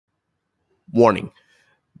Warning: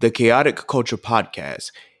 the Chaotic Culture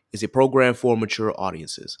Podcast is a program for mature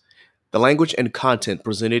audiences. The language and content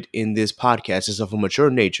presented in this podcast is of a mature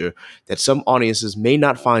nature that some audiences may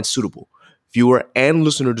not find suitable. Viewer and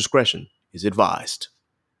listener discretion is advised.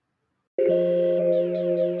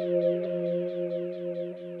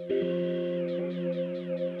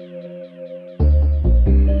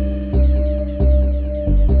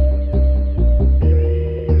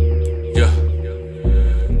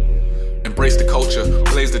 Embrace the culture,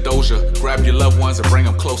 blaze the doja, grab your loved ones and bring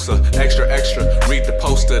them closer. Extra, extra, read the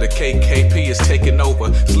poster, the KKP is taking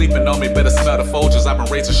over. Sleeping on me, better smell the Folgers. I've been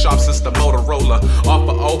razor sharp since the Motorola. Off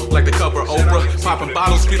for O, like the cover Oprah. Popping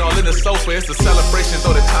bottles, feet all in the sofa. It's a celebration,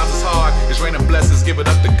 though the times is hard. It's raining blessings, give it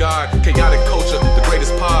up to God. Chaotic culture, the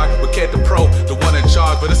greatest pod. With Ked the Pro, the one in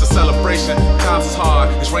charge. But it's a celebration, times is hard.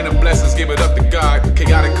 It's raining blessings, give it up to God.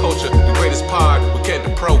 Chaotic culture, the greatest pod. With Ked the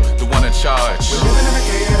Pro, the one in charge. We're living in a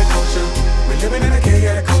chaotic culture. We're living in a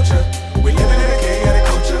chaotic culture. We're living in a chaotic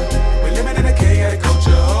culture. We're living in a chaotic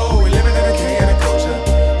culture. Oh, we're living in a chaotic culture.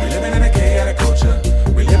 We're living in a chaotic culture.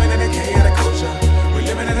 We're living in a chaotic culture. We're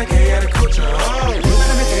living in a chaotic culture. Oh, we're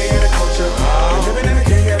living in a chaotic culture. We're living in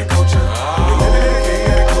a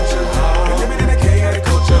chaotic culture. We're living in a chaotic culture. We're living in a chaotic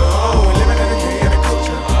culture. Oh, we're living in a chaotic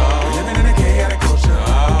culture. We're living in a chaotic culture.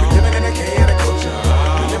 We're living in a chaotic culture.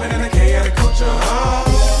 We're living in a chaotic culture.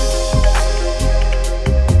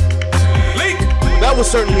 That was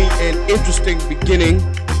certainly an interesting beginning.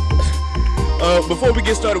 Before we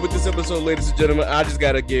get started with this episode, ladies and gentlemen, I just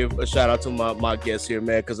got to give a shout out to my guests here,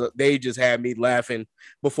 man, because they just had me laughing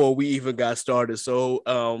before we even got started. So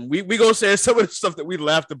we going to share some of the stuff that we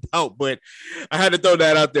laughed about, but I had to throw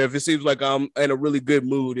that out there. If it seems like I'm in a really good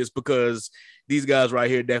mood, it's because these guys right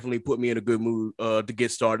here definitely put me in a good mood to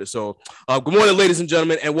get started. So good morning, ladies and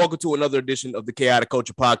gentlemen, and welcome to another edition of the Chaotic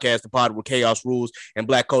Culture Podcast, the pod where chaos rules and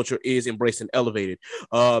Black culture is embraced and elevated.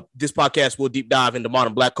 This podcast will deep dive into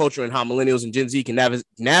modern Black culture and how millennials and Gen Z can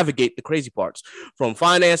navigate the crazy parts, from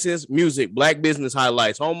finances, music, Black business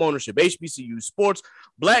highlights, home ownership, HBCU, sports,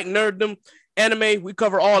 Black nerddom, anime. We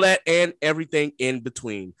cover all that and everything in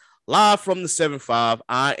between. Live from the 7-5,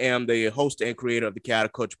 I am the host and creator of the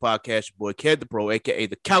Chaotic Culture Podcast, your boy Ked the Pro, a.k.a.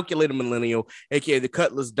 the Calculated Millennial, a.k.a. the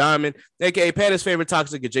Cutlass Diamond, a.k.a. Patty's favorite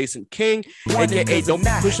toxic adjacent king, a.k.a. don't be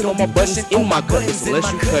pushing on my buttons in my cutlass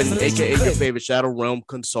unless you cutting, a.k.a. your favorite Shadow Realm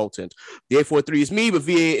consultant. The 843 is me, but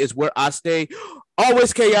VA is where I stay.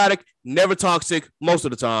 Always chaotic, never toxic, most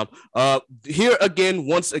of the time. Here again,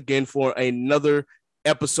 once again, for another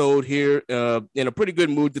episode here in a pretty good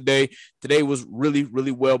mood today. Today was really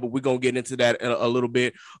well, but we're gonna get into that in a little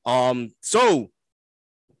bit. So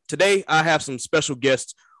today I have some special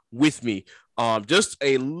guests with me. Just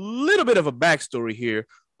a little bit of a backstory here.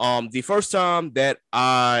 The first time that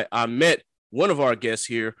I met one of our guests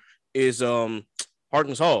here is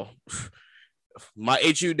Harkness Hall. My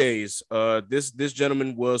HU days. This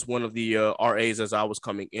gentleman was one of the RAs as I was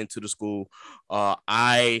coming into the school.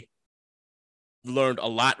 I learned a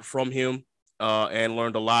lot from him and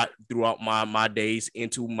learned a lot throughout my days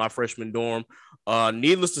into my freshman dorm.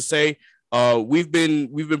 Needless to say, we've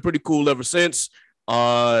been pretty cool ever since.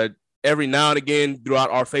 Every now and again throughout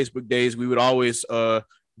our Facebook days, we would always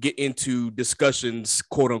get into discussions,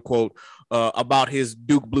 quote unquote, about his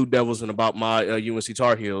Duke Blue Devils and about my UNC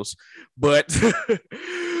Tar Heels. But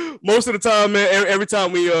most of the time, man, every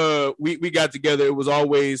time we got together, it was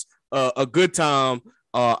always a good time.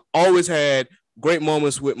 Always had great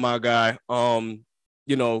moments with my guy.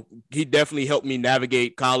 You know, he definitely helped me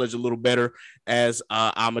navigate college a little better as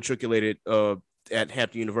I matriculated at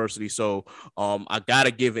Hampton University. So I got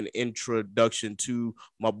to give an introduction to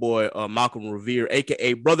my boy, Malcolm Revere,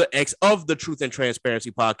 a.k.a. Brother X of the Truth and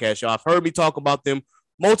Transparency Podcast. Y'all have heard me talk about them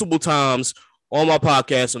multiple times on my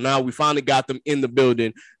podcast. So now we finally got them in the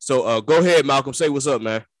building. So go ahead, Malcolm. Say what's up,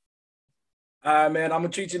 man. All right, man, I'm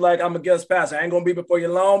going to treat you like I'm a guest pastor. I ain't going to be before you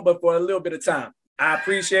long, but for a little bit of time. I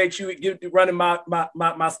appreciate you running my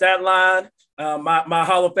stat line, my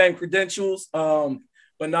Hall of Fame credentials.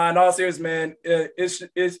 But no, in all seriousness, man,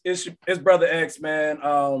 it's Brother X, man,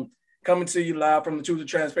 coming to you live from the Truth and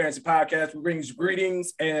Transparency Podcast. We bring you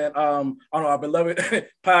greetings and on our beloved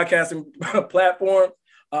podcasting platform.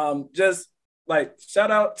 Just like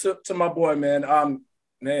shout out to my boy, man.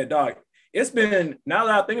 Man, dog, it's been, now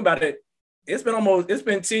that I think about it, it's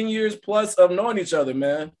been 10 years plus of knowing each other,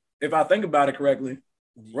 man. If I think about it correctly.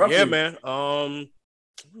 Roughly. Yeah, man.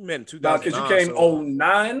 We met in 2009. Because you came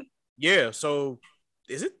 09? Yeah, so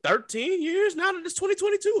is it 13 years now that it's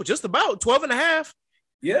 2022? Just about 12 and a half.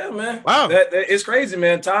 Yeah, man. Wow. It's crazy,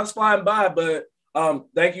 man. Time's flying by, but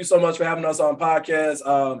thank you so much for having us on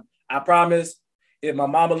podcast. I promise if my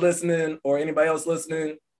mama listening or anybody else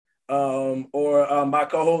listening, or my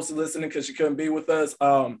co-host listening because she couldn't be with us,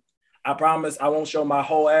 I promise I won't show my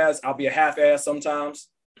whole ass. I'll be a half ass sometimes.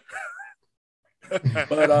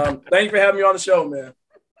 But thank you for having me on the show, man.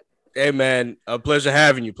 Hey man, a pleasure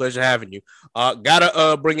having you.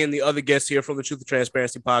 Gotta bring in the other guest here from the Truth and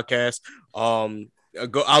Transparency podcast.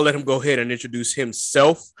 I'll let him go ahead and introduce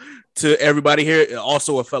himself to everybody here.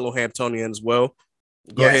 Also a fellow Hamptonian as well.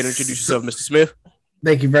 Go ahead and introduce yourself, Mr. Smith.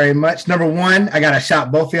 Thank you very much. Number one, I gotta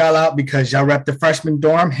shout both of y'all out because y'all rep the freshman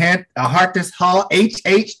dorm. Harkness Hall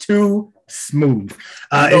HH2 smooth.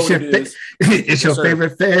 It's your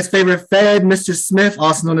favorite Fed, Mr. Smith,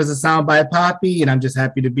 also known as the Soundbite Poppy, and I'm just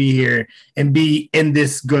happy to be here and be in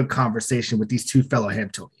this good conversation with these two fellow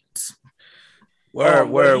Hamptonians.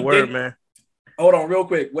 Word, man. Hold on, real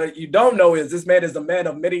quick. What you don't know is this man is a man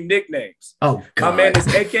of many nicknames. Oh, God. My man is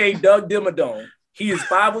AKA Doug Dimmadome. He is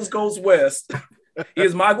Fivers Goes West. He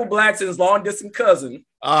is Michael Blackson's long distance cousin.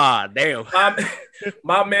 Ah, damn.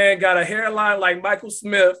 My man got a hairline like Michael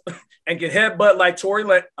Smith and get headbutt like Tory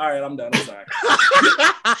Lane. All right, I'm done. I'm sorry.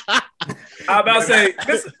 I'm about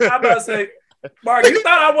to say, Mark, you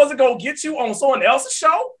thought I wasn't going to get you on someone else's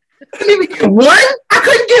show? I couldn't even get one? I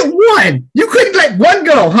couldn't get one. You couldn't let one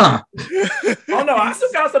go, huh? Oh, no, I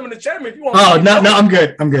still got some in the chat if you want. Oh, no, I'm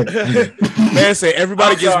good. Man said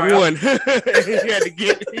everybody gets one. he had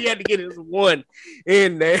to get his one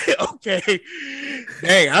in there. Okay.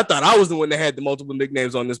 Dang, I thought I was the one that had the multiple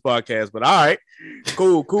nicknames on this podcast, but all right.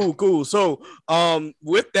 Cool. So,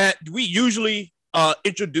 with that, we usually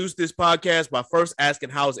introduce this podcast by first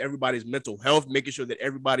asking how's everybody's mental health, making sure that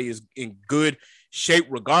everybody is in good shape,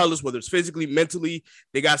 regardless, whether it's physically, mentally,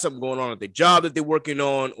 they got something going on at their job that they're working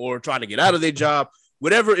on or trying to get out of their job,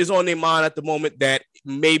 whatever is on their mind at the moment that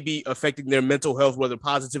may be affecting their mental health, whether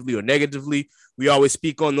positively or negatively. We always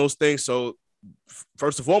speak on those things. So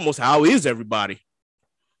first and foremost, how is everybody?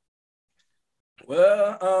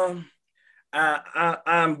 Well,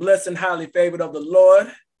 I'm blessed and highly favored of the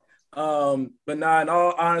Lord. But now, in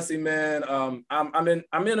all honesty, man, I'm in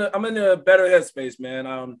a better headspace,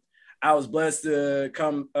 man. I was blessed to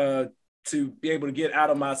come to be able to get out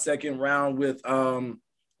of my second round with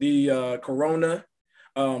the corona.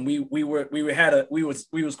 We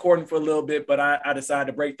was courting for a little bit, but I decided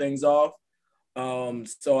to break things off.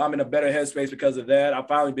 So I'm in a better headspace because of that. I've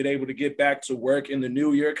finally been able to get back to work in the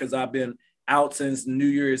new year because I've been out since New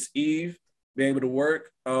Year's Eve, being able to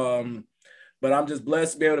work. But I'm just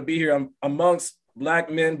blessed to be able to be here amongst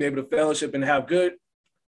Black men, be able to fellowship and have good,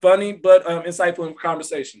 funny, but insightful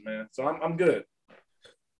conversation, man. So I'm good.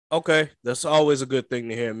 Okay, that's always a good thing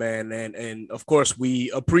to hear, man. And of course,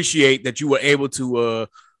 we appreciate that you were able to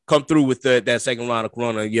come through with that second round of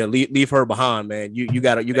corona. Yeah, leave her behind, man. You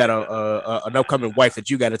got an upcoming wife that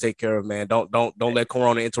you got to take care of, man. Don't let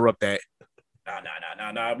corona interrupt that.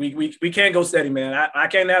 No. We can't go steady, man. I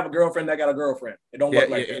can't have a girlfriend that got a girlfriend. It don't work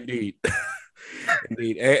like that. Indeed.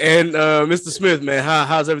 Indeed. And Mr. Smith, man,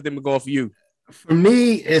 how's everything been going for you? For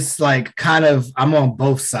me, it's like kind of I'm on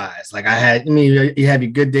both sides. Like you have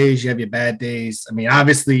your good days, you have your bad days. I mean,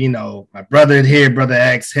 obviously, my brother here, brother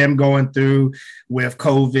X, him going through with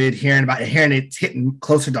COVID, hearing it hitting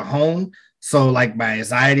closer to home. So like my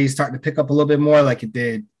anxiety is starting to pick up a little bit more like it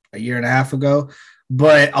did a year and a half ago,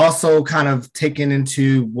 but also kind of taking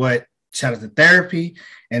into what shout out to therapy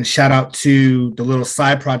and shout out to the little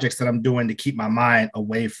side projects that I'm doing to keep my mind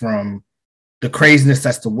away from the craziness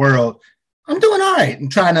that's the world. I'm doing all right. I'm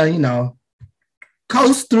trying to,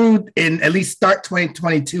 coast through and at least start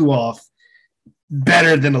 2022 off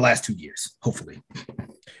better than the last 2 years, hopefully.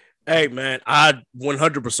 Hey, man, I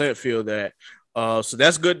 100% feel that. So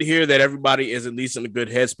that's good to hear that everybody is at least in a good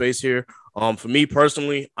headspace here. For me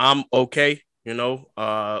personally, I'm okay.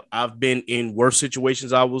 I've been in worse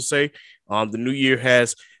situations, I will say. The new year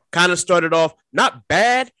has kind of started off not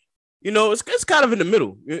bad. It's kind of in the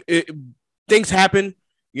middle. Things happen.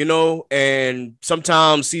 And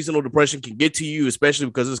sometimes seasonal depression can get to you, especially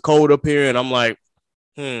because it's cold up here. And I'm like,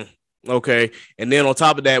 okay. And then on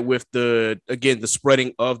top of that, with the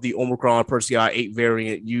spreading of the Omicron Persei 8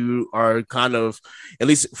 variant, you are kind of, at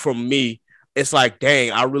least for me, it's like,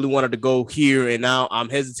 dang, I really wanted to go here. And now I'm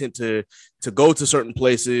hesitant to go to certain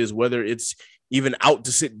places, whether it's even out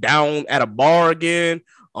to sit down at a bar again.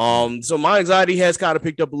 So my anxiety has kind of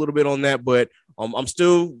picked up a little bit on that, but I'm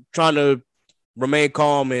still trying to remain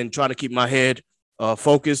calm and trying to keep my head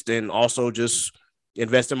focused, and also just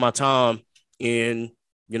investing my time in,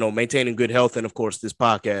 maintaining good health. And of course this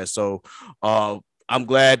podcast. So I'm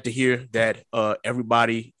glad to hear that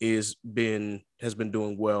everybody has been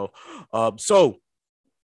doing well. So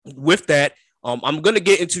with that, I'm going to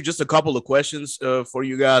get into just a couple of questions for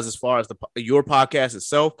you guys as far as your podcast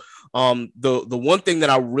itself. The one thing that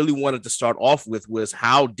I really wanted to start off with was,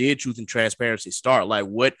 how did Truth and Transparency start? Like,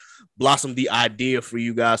 what blossomed the idea for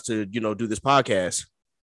you guys to, do this podcast?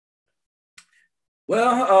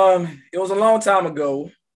 Well, it was a long time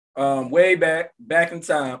ago, way back in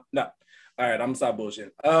time. No, all right, I'm gonna stop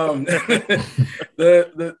bullshit. The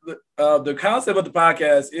concept of the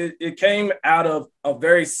podcast, it came out of a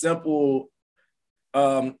very simple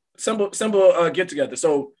get together.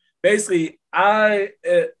 So basically,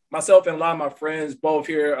 myself and a lot of my friends, both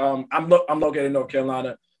here, I'm located in North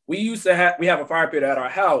Carolina. We have a fire pit at our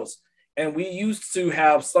house, and we used to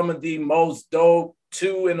have some of the most dope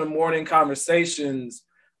 2 a.m. conversations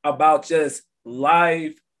about just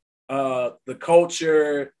life, the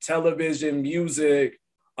culture, television, music,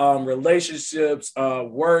 relationships,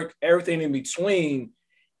 work, everything in between.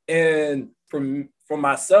 And for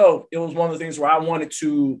myself, it was one of the things where I wanted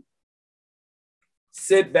to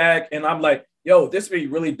sit back and I'm like, yo, this would be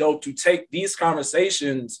really dope to take these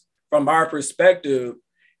conversations from our perspective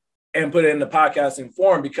and put it in the podcasting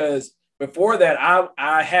form. Because before that, I'm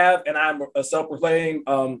a self-proclaimed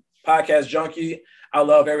podcast junkie. I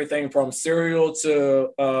love everything from Serial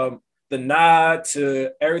to The Nod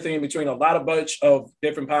to everything in between. A bunch of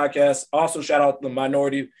different podcasts. Also, shout out the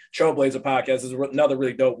Minority Trailblazer podcast. Is another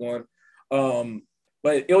really dope one.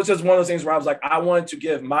 But it was just one of those things where I was like, I wanted to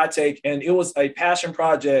give my take, and it was a passion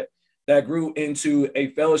project that grew into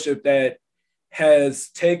a fellowship that has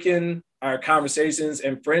taken our conversations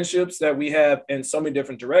and friendships that we have in so many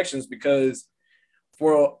different directions. Because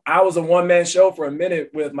I was a one-man show for a minute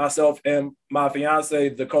with myself and my fiance,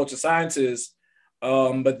 the culture scientist.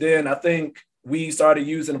 But then I think we started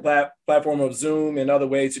using the platform of Zoom and other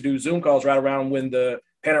ways to do Zoom calls right around when the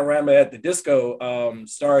Panorama at the Disco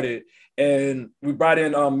started. And we brought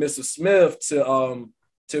in Mr. Smith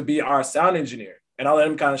to be our sound engineer. And I'll let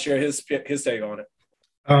him kind of share his take on it.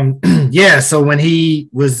 Yeah, so when he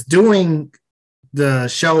was doing the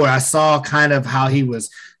show, I saw kind of how he was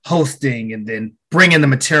hosting and then bringing the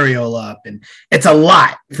material up, and it's a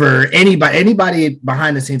lot for anybody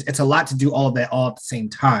behind the scenes. It's a lot to do all that all at the same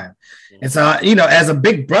time. And so, as a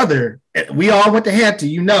big brother, we all went to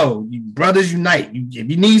Hampton. Brothers unite. If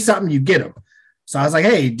you need something, you get them. So I was like,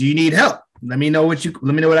 hey, do you need help? Let me know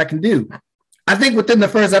what I can do. I think within the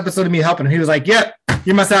first episode of me helping him, he was like, yep,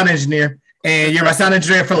 you're my sound engineer, and you're my sound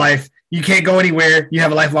engineer for life. You can't go anywhere. You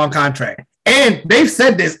have a lifelong contract. And they've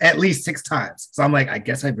said this at least 6 times. So I'm like, I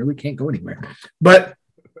guess I really can't go anywhere. But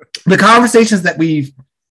the conversations that we've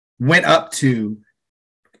went up to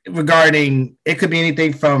regarding, it could be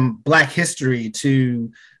anything from Black history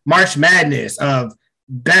to March Madness, of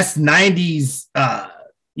best 90s,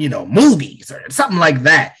 movies or something like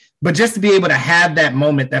that. But just to be able to have that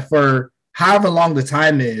moment that for however long the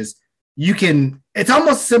time is, it's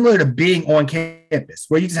almost similar to being on campus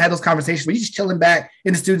where you just have those conversations where you're just chilling back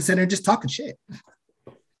in the student center and just talking shit.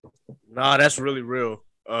 Nah, that's really real.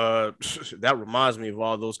 That reminds me of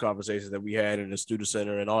all those conversations that we had in the student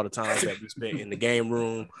center and all the times that we spent in the game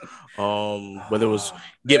room, whether it was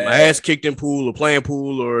getting my ass kicked in pool or playing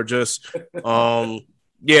pool or just,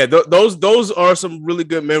 those are some really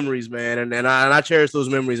good memories, man. And I cherish those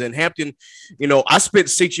memories. And Hampton, I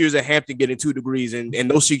spent 6 years at Hampton getting 2 degrees, and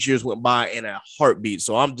those 6 years went by in a heartbeat.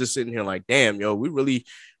 So I'm just sitting here like, damn, yo, we really,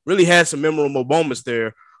 really had some memorable moments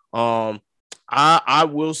there. I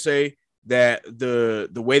will say that the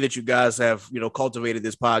way that you guys have, cultivated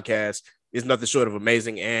this podcast is nothing short of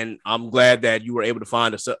amazing. And I'm glad that you were able to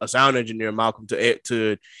find a sound engineer, Malcolm,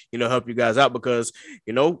 to help you guys out, because,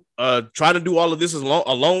 trying to do all of this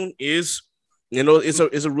alone is,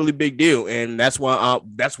 it's a really big deal. And that's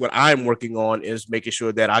that's what I'm working on, is making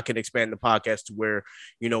sure that I can expand the podcast to where,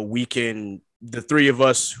 the 3 of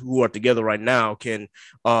us who are together right now can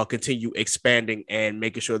continue expanding and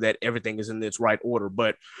making sure that everything is in its right order.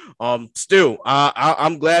 But still,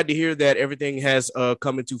 I'm glad to hear that everything has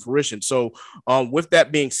come into fruition. So with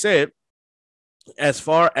that being said, as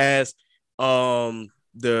far as the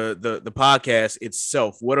podcast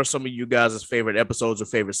itself, what are some of you guys' favorite episodes or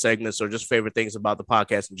favorite segments or just favorite things about the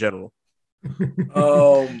podcast in general?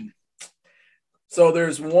 So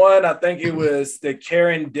there's one, I think it was the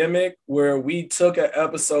Karen Demick, where we took an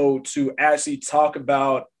episode to actually talk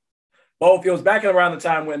about both. It was back around the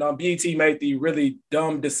time when BET made the really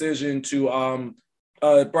dumb decision to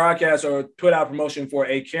broadcast or put out promotion for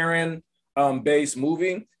a Karen based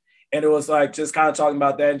movie. And it was like just kind of talking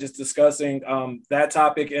about that and just discussing that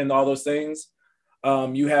topic and all those things.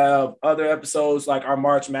 You have other episodes like our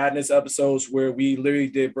March Madness episodes where we literally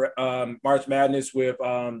did March Madness with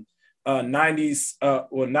 90s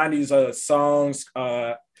songs,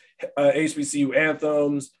 HBCU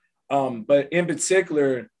anthems, but in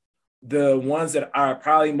particular, the ones that are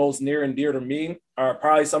probably most near and dear to me are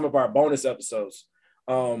probably some of our bonus episodes.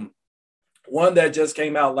 One that just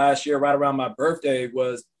came out last year, right around my birthday,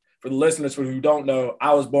 was, for the listeners who don't know,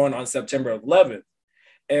 I was born on September 11th.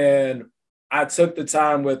 And I took the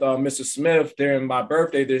time with Mr. Smith during my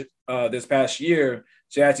birthday this past year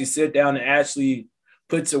to actually sit down and actually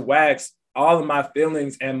put to wax all of my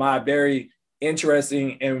feelings and my very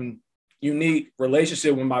interesting and unique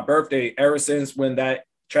relationship with my birthday ever since when that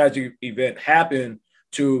tragic event happened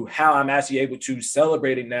to how I'm actually able to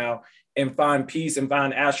celebrate it now and find peace and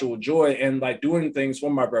find actual joy and like doing things for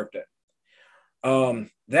my birthday.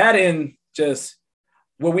 That and just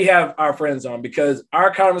what we have our friends on, because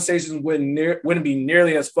our conversations wouldn't be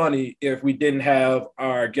nearly as funny if we didn't have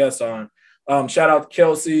our guests on. Shout out to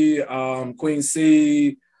Kelsey, Queen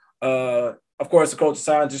C, of course, the Culture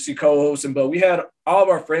Scientist, she co-hosting, but we had all of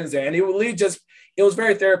our friends there, and it was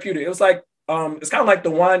very therapeutic. It was like, it's kind of like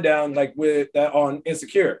the wind down, like with that on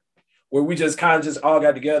Insecure, where we just kind of just all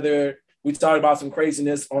got together. We talked about some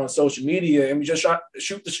craziness on social media, and we just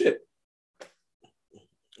shoot the shit.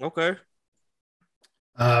 Okay.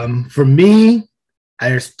 For me,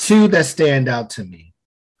 there's two that stand out to me.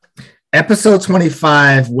 Episode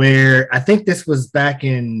 25, where I think this was back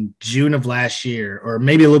in June of last year, or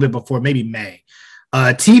maybe a little bit before, maybe May.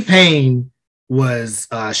 T-Pain was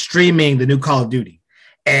streaming the new Call of Duty,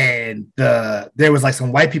 and there was like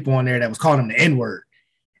some white people on there that was calling him the N-word.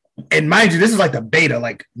 And mind you, this is like the beta,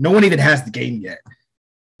 like no one even has the game yet.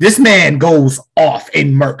 This man goes off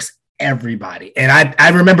and murks everybody. And I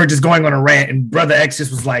remember just going on a rant, and Brother X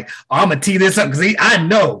just was like, oh, I'm gonna tee this up because I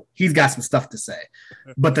know he's got some stuff to say.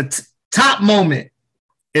 But the top moment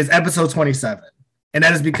is episode 27. And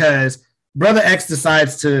that is because Brother X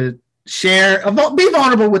decides to be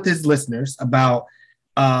vulnerable with his listeners about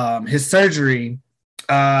his surgery,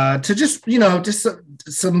 to just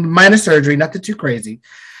some minor surgery, nothing too crazy.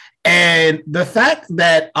 And the fact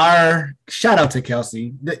that shout out to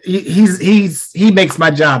Kelsey, he makes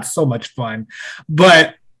my job so much fun.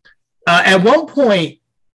 But at one point,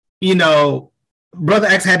 Brother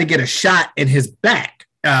X had to get a shot in his back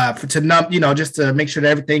to numb, just to make sure that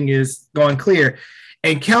everything is going clear.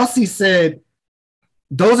 And Kelsey said,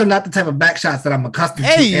 those are not the type of back shots that I'm accustomed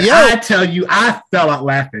to. And I tell you, I fell out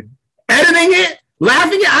laughing. Editing it,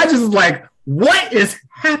 laughing it, I just was like, what is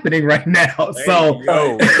happening right now? So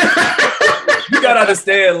you gotta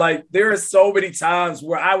understand, like, there are so many times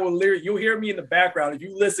where you'll hear me in the background. If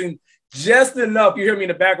you listen just enough, you hear me in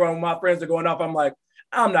the background when my friends are going off. I'm like,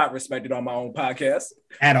 I'm not respected on my own podcast.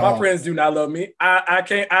 At all. My friends do not love me. I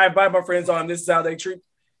invite my friends on. This is how they treat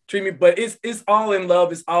me, but it's all in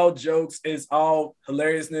love. It's all jokes. It's all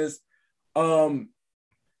hilariousness. And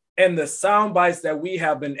the sound bites that we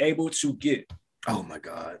have been able to get. Oh my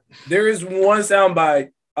God. There is one soundbite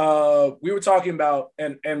we were talking about,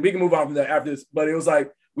 and we can move on from that after this, but it was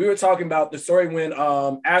like, we were talking about the story when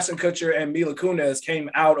Ashton Kutcher and Mila Kunis came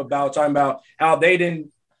out about talking about how they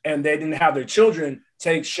didn't have their children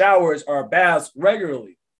take showers or baths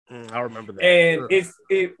regularly. I remember that.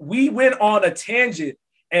 And we went on a tangent,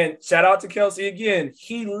 and shout out to Kelsey again.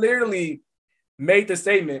 He literally made the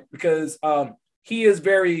statement because he is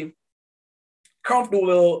very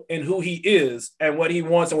comfortable in who he is and what he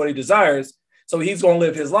wants and what he desires. So he's going to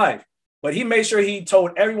live his life. But he made sure he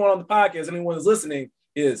told everyone on the podcast, anyone who's listening,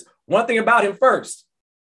 is one thing about him. First,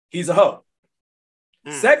 he's a hoe.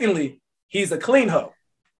 Secondly, he's a clean hoe.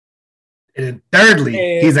 And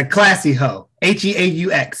thirdly, he's a classy hoe.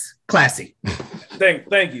 Heaux, classy.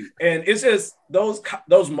 Thank you. And it's just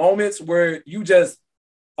those moments where you just,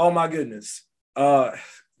 oh my goodness.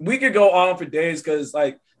 We could go on for days because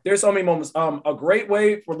like there's so many moments. A great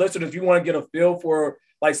way for listeners, if you want to get a feel for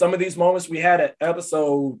like some of these moments, we had an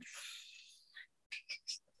episode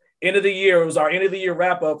end of the year. It was our end of the year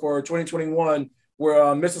wrap up for 2021, where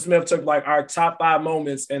Mr. Smith took like our top 5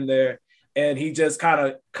 moments in there, and he just kind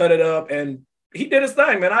of cut it up, and he did his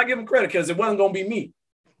thing, man. I give him credit because it wasn't going to be me,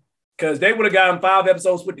 because they would have gotten 5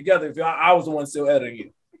 episodes put together if I was the one still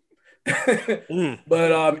editing it.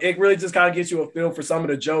 But it really just kind of gets you a feel for some of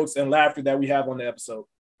the jokes and laughter that we have on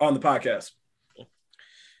the podcast.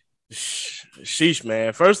 Sheesh,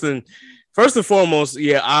 man. First and foremost,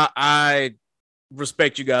 yeah, I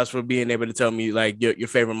respect you guys for being able to tell me like your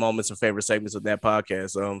favorite moments and favorite segments of that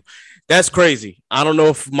podcast. That's crazy. I don't know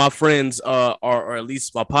if my friends or at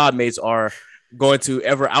least my pod mates are going to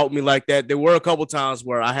ever out me like that. There were a couple times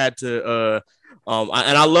where I had to and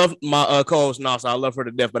I love my co-host Nas, I love her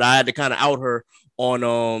to death, but I had to kind of out her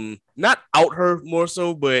not out her more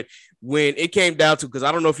so, but when it came down to, because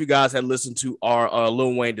I don't know if you guys had listened to our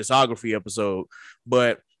Lil Wayne discography episode,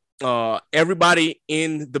 but everybody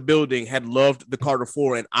in the building had loved the Carter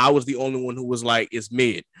 4, and I was the only one who was like, it's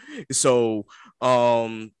mid. So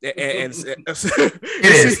it is.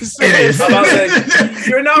 I'm about to say,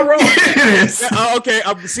 you're not wrong. It is. Okay,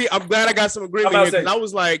 I'm glad I got some agreement here, because I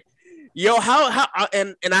was like, yo, how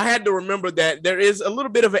and I had to remember that there is a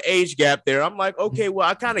little bit of an age gap there. I'm like, okay, well,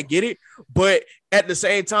 I kind of get it, but at the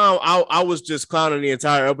same time, I was just clowning the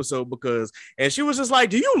entire episode and she was just like,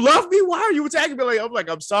 do you love me? Why are you attacking me?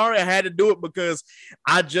 I'm sorry, I had to do it because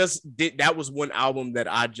that was one album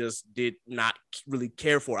that I just did not really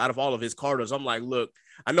care for out of all of his Carters. I'm like, look,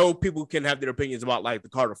 I know people can have their opinions about like the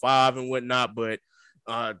Carter 5 and whatnot, but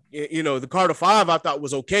the Carter 5 I thought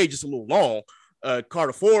was okay, just a little long.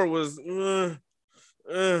 Carter 4 was to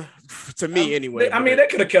me anyway. I mean, they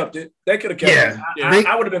could have kept it. They could have kept it.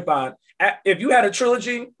 I would have been fine. If you had a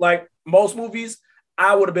trilogy like most movies,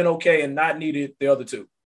 I would have been okay and not needed the other two.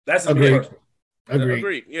 That's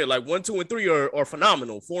Agreed. Yeah, like 1, 2, and 3 are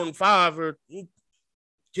phenomenal. 4 and 5 are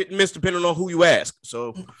hit and miss depending on who you ask.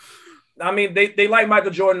 So, I mean, they like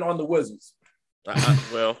Michael Jordan on the Wizards.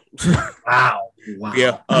 Well, wow.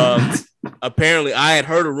 Yeah. Apparently, I had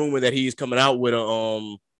heard a rumor that he's coming out with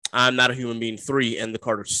a I'm Not a Human Being 3 and the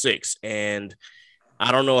Carter 6, and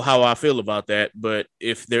I don't know how I feel about that. But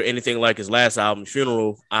if they're anything like his last album,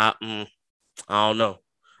 Funeral, I don't know.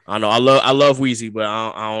 I love Weezy, but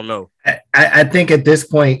I don't know. I think at this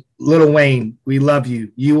point, Lil Wayne, we love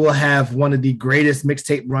you. You will have one of the greatest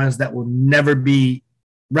mixtape runs that will never be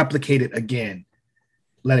replicated again.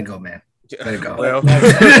 Let it go, man. Let it go. Well, like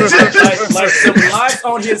the lies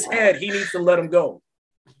on his head, he needs to let him go.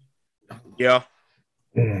 Yeah.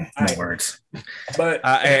 No words. But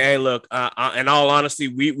hey, look. In all honesty,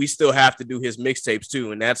 we still have to do his mixtapes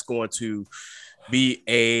too, and that's going to be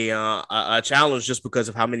a challenge just because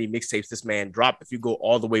of how many mixtapes this man dropped. If you go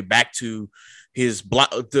all the way back to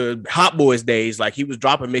the Hot Boys days, like he was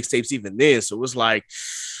dropping mixtapes even then. So it was like,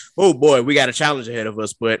 oh boy, we got a challenge ahead of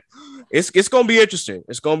us. But it's gonna be interesting.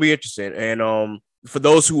 It's gonna be interesting. And for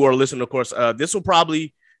those who are listening, of course, that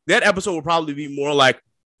episode will probably be more like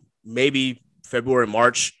maybe February,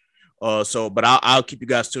 March. But I'll keep you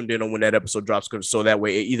guys tuned in on when that episode drops, so that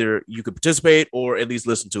way either you could participate or at least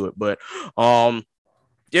listen to it. But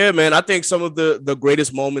yeah, man, I think some of the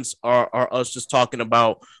greatest moments are us just talking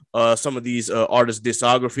about some of these artists'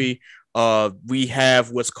 discography. We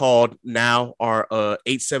have what's called now our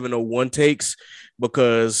 8701 takes,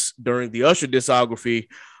 because during the Usher discography,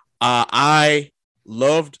 I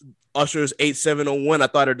loved Usher's 8701. I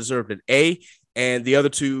thought it deserved an A, and the other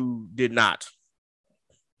two did not.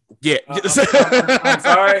 Yeah, I'm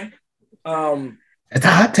sorry. It's a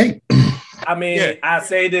hot take. I mean, I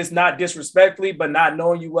say this not disrespectfully, but not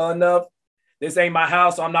knowing you well enough. This ain't my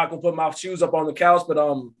house, so I'm not gonna put my shoes up on the couch. But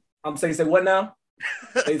I'm saying, say what now?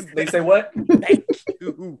 They say what?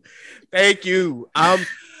 Thank you.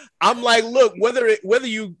 I'm like, look, whether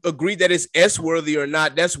you agree that it's S-worthy or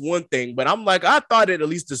not, that's one thing. But I'm like, I thought it at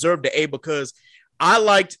least deserved the A because I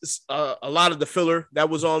liked a lot of the filler that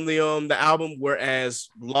was on the album, whereas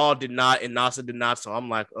Law did not and NASA did not. So I'm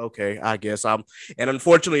like, okay, I guess and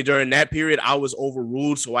unfortunately during that period I was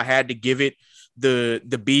overruled, so I had to give it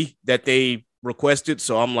the B that they requested.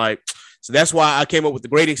 So I'm like, so that's why I came up with the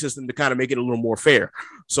grading system to kind of make it a little more fair.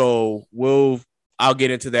 So I'll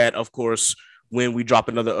get into that, of course, when we drop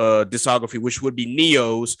another discography, which would be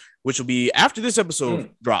Neo's, which will be after this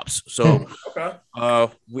episode drops. So, okay.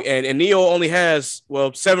 And Neo only has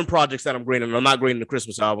 7 projects that I'm grading. I'm not grading the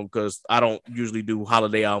Christmas album because I don't usually do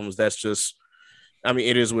holiday albums. That's just, I mean,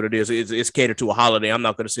 it is what it is. It's catered to a holiday. I'm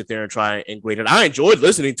not going to sit there and try and grade it. I enjoyed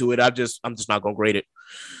listening to it. I'm just not going to grade it.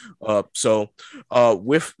 So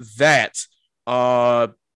with that,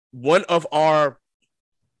 one of our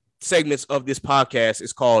segments of this podcast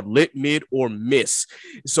is called Lit, Mid, or Miss.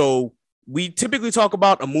 So we typically talk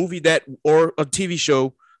about a movie or a TV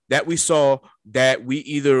show that we saw that we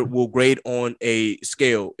either will grade on a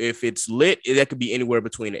scale. If it's lit, that could be anywhere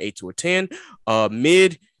between an 8 to a 10.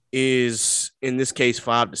 Mid is in this case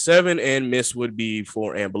 5 to 7, and miss would be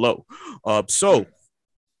 4 and below. So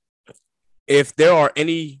if there are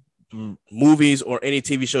any movies or any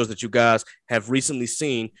TV shows that you guys have recently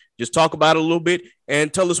seen, just talk about it a little bit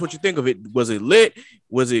and tell us what you think of it. Was it lit?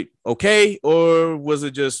 Was it okay? Or was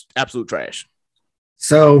it just absolute trash?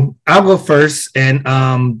 So I'll go first. And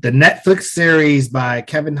the Netflix series by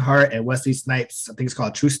Kevin Hart and Wesley Snipes, I think it's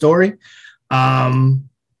called True Story. I'm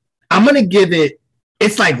going to give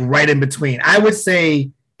it's like right in between. I would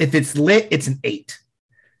say if it's lit, it's an 8.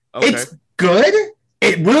 Okay. It's good.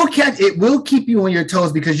 It will keep you on your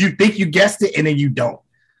toes because you think you guessed it and then you don't.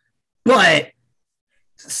 But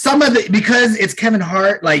because it's Kevin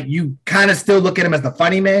Hart, like you kind of still look at him as the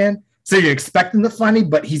funny man. So you're expecting the funny,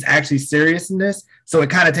 but he's actually serious in this. So it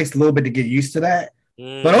kind of takes a little bit to get used to that.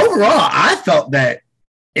 But overall, I felt that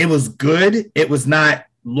it was good. It was not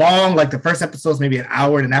long. Like the first episode is maybe an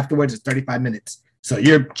hour, and afterwards it's 35 minutes. So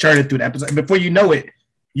you're churning through the episode. Before you know it,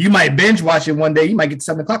 you might binge watch it one day. You might get to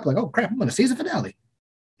 7 o'clock, like, oh crap, I'm on the season finale.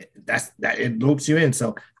 It loops you in.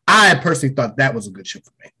 So I personally thought that was a good show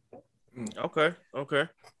for me. Okay.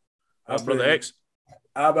 Brother X.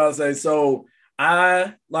 I about to say, so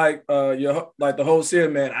I like like the whole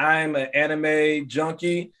series, man. I'm an anime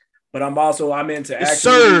junkie, but I'm into action.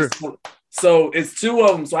 Sir. So it's two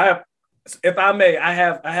of them. So I have, if I may, I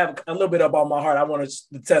have a little bit up on my heart. I want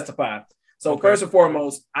to testify. So first and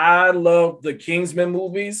foremost, I love the Kingsman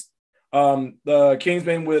movies. The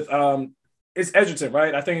Kingsman with it's Edgerton,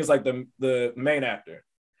 right? I think it's like the main actor.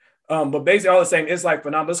 But basically all the same, it's like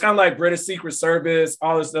phenomenal. It's kind of like British Secret Service,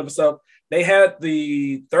 all this stuff. They had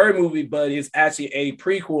the third movie, but it's actually a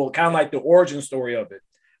prequel, kind of like the origin story of it.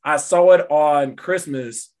 I saw it on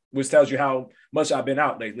Christmas, which tells you how much I've been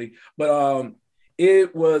out lately. But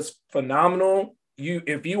it was phenomenal.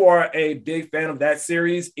 If you are a big fan of that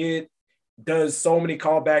series, it does so many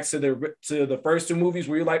callbacks to the first two movies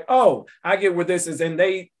where you're like, oh, I get where this is, and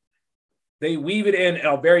they weave it in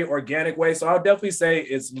a very organic way. So I'll definitely say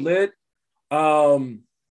it's lit. I'm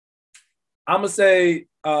gonna say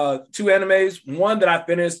two animes. One that I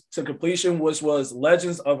finished to completion, which was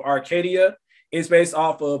Legends of Arcadia. It's based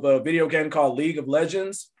off of a video game called League of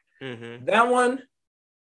Legends. Mm-hmm. That one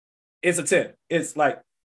is a 10. It's like,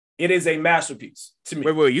 it is a masterpiece to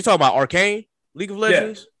me. Wait, you talking about Arcane? League of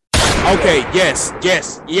Legends? Yeah. Okay, yes,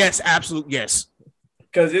 absolute yes.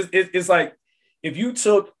 Because it's like, if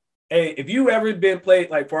you ever been played,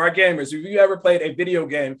 like for our gamers, if you ever played a video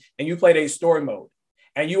game and you played a story mode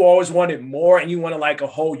and you always wanted more and you wanted like a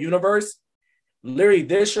whole universe, literally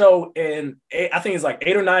this show I think it's like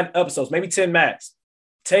 8 or 9 episodes, maybe 10 max,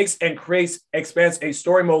 takes and expands a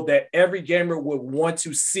story mode that every gamer would want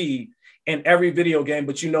to see in every video game,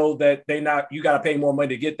 but you know that you got to pay more money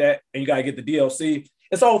to get that, and you got to get the DLC.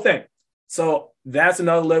 It's the whole thing. So that's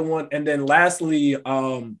another little one. And then lastly, I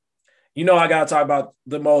got to talk about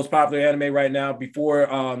the most popular anime right now before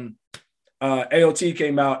AOT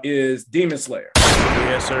came out is Demon Slayer.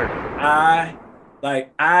 Yes, sir.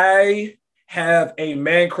 I have a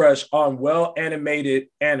man crush on well-animated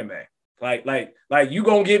anime. Like you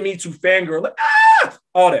gonna get me to fangirl, like,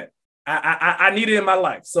 all that. I need it in my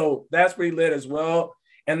life. So that's pretty lit as well.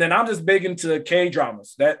 And then I'm just big into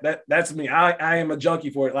K-dramas. That's me. I am a junkie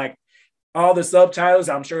for it. Like all the subtitles,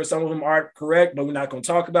 I'm sure some of them aren't correct, but we're not going to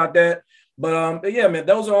talk about that. But yeah, man,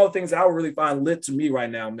 those are all the things I would really find lit to me right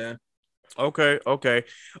now, man. Okay.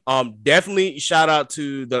 Definitely shout out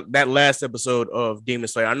to that last episode of Demon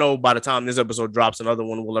Slayer. I know by the time this episode drops, another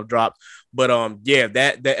one will have dropped. But yeah,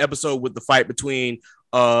 that episode with the fight between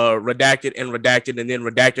Redacted, and then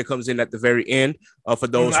Redacted comes in at the very end. For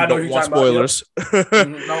those who don't want spoilers.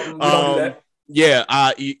 Yeah,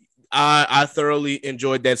 I thoroughly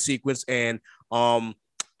enjoyed that sequence, and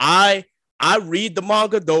I read the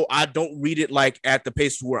manga, though I don't read it like at the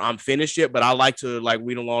pace where I'm finished yet, but I like to like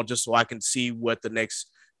read along just so I can see what the next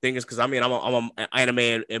thing is. Cause I mean, I'm an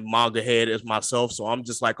anime and manga head as myself. So I'm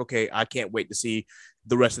just like, okay, I can't wait to see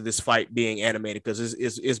the rest of this fight being animated because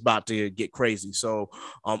it's about to get crazy. So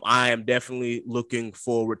I am definitely looking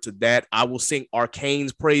forward to that. I will sing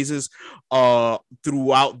Arcane's praises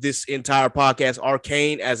throughout this entire podcast.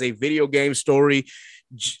 Arcane as a video game story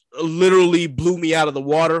literally blew me out of the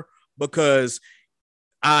water. Because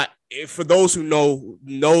for those who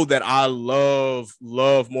know that I love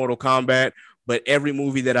Mortal Kombat, but every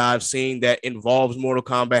movie that I've seen that involves Mortal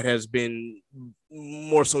Kombat has been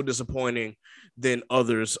more so disappointing than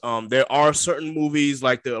others. There are certain movies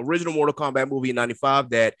like the original Mortal Kombat movie in '95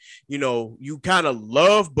 that, you kind of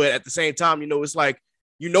love, but at the same time, it's like,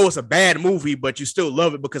 it's a bad movie, but you still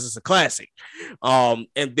love it because it's a classic. And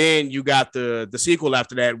then you got the sequel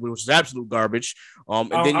after that, which was absolute garbage. And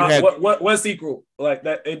then you had what sequel like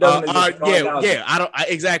that? It doesn't.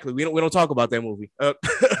 Exactly. We don't talk about that movie.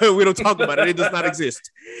 We don't talk about it. It does not exist.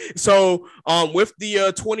 So with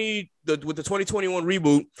the 2021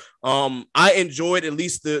 reboot, I enjoyed at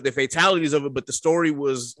least the fatalities of it, but the story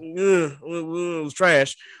was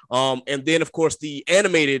trash. And then of course the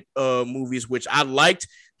animated movies, which I liked,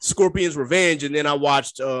 Scorpion's Revenge, and then I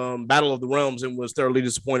watched Battle of the Realms and was thoroughly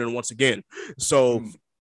disappointed once again. So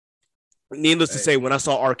needless to say, when I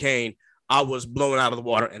saw Arcane, I was blown out of the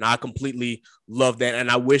water, and I completely love that. And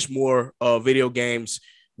I wish more video games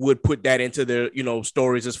would put that into their,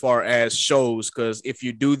 stories as far as shows. Because if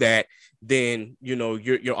you do that, then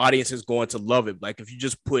your audience is going to love it. Like if you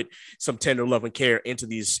just put some tender love and care into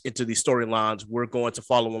these storylines, we're going to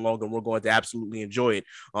follow along and we're going to absolutely enjoy it.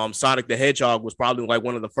 Sonic the Hedgehog was probably like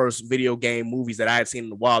one of the first video game movies that I had seen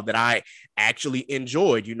in a while that I actually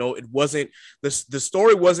enjoyed. It wasn't the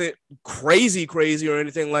story wasn't crazy or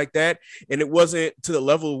anything like that, and it wasn't to the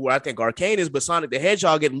level where I think Arcane is, but Sonic the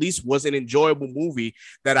Hedgehog at least was an enjoyable movie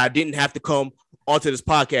that I didn't have to come onto this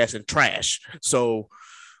podcast and trash. So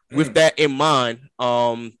with that in mind,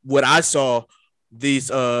 what I saw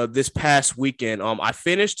this past weekend, I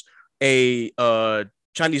finished a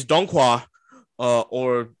Chinese donghua,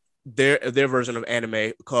 or their version of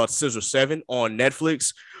anime called Scissor 7 on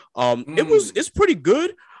Netflix. It's pretty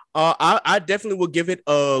good. I definitely would give it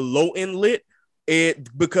a low end lit.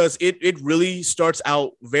 Because it really starts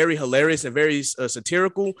out very hilarious and very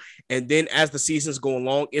satirical, and then as the seasons go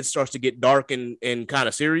along, it starts to get dark and kind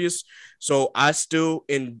of serious. So I still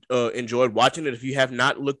enjoyed watching it. If you have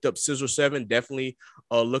not looked up Scissor 7, definitely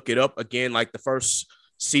look it up. Again, like the first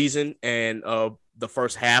season and the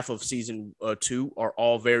first half of season 2 are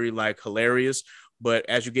all very like hilarious. But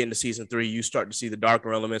as you get into season 3, you start to see the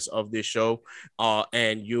darker elements of this show,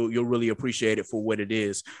 and you'll really appreciate it for what it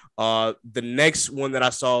is. The next one that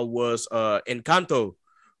I saw was Encanto.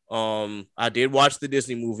 I did watch the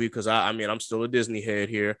Disney movie because I'm still a Disney head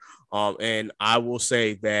here, and I will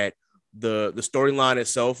say that the storyline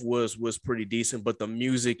itself was pretty decent, but the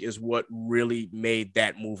music is what really made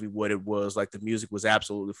that movie what it was. Like the music was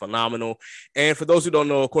absolutely phenomenal, and for those who don't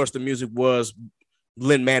know, of course, the music was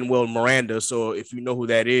Lin-Manuel Miranda. So if you know who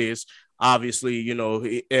that is, obviously,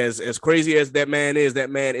 as crazy as that man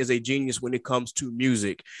is a genius when it comes to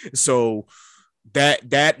music. So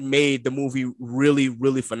that made the movie really,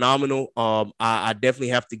 really phenomenal. I definitely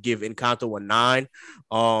have to give Encanto a 9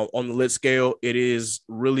 on the lit scale. It is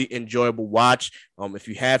really enjoyable watch. If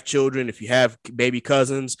you have children, if you have baby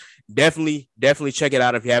cousins, definitely check it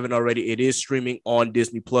out if you haven't already. It is streaming on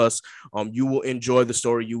Disney Plus. You will enjoy the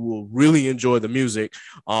story. You will really enjoy the music,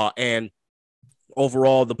 and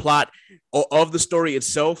overall the plot of the story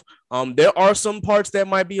itself. There are some parts that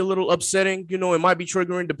might be a little upsetting, it might be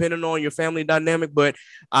triggering depending on your family dynamic, but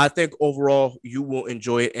I think overall you will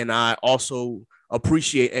enjoy it. And I also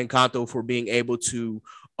appreciate Encanto for being able to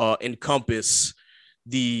encompass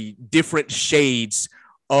the different shades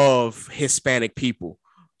of Hispanic people.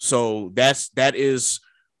 So that is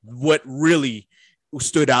what really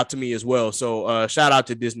stood out to me as well. So shout out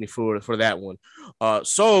to Disney for that one.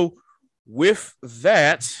 So with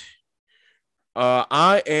that,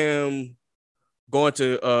 I am going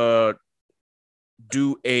to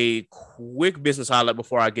do a quick business highlight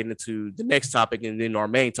before I get into the next topic and then our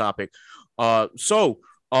main topic. So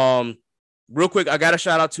real quick, I got a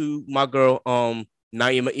shout out to my girl,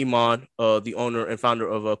 Naima Iman, the owner and founder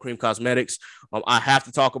of Cream Cosmetics. I have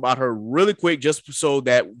to talk about her really quick just so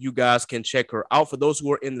that you guys can check her out. For those who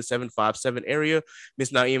are in the 757 area,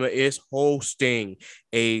 Miss Naima is hosting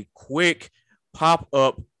a quick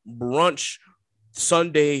pop-up brunch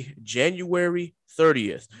Sunday, January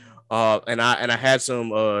 30th. And I had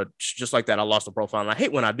some just like that. I lost the profile, and I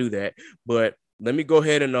hate when I do that, but let me go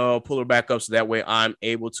ahead and pull her back up so that way I'm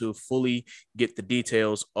able to fully get the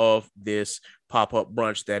details of this pop-up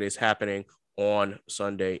brunch that is happening on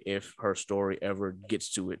Sunday, if her story ever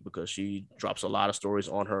gets to it, because she drops a lot of stories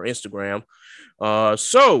on her Instagram.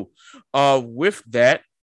 So with that,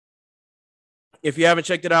 if you haven't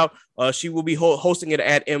checked it out, she will be hosting it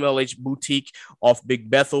at MLH Boutique off Big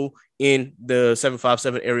Bethel in the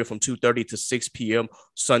 757 area from 2:30 to 6 p.m.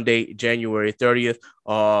 Sunday, January 30th.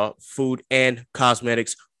 Food and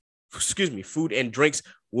drinks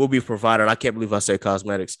will be provided. I can't believe I said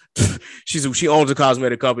cosmetics. She owns a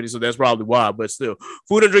cosmetic company, so that's probably why. But still,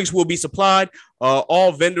 food and drinks will be supplied.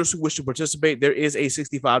 All vendors who wish to participate, there is a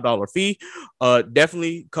 $65 fee.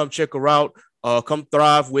 Definitely come check her out. Come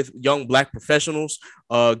thrive with young Black professionals.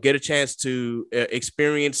 Get a chance to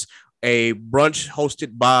experience a brunch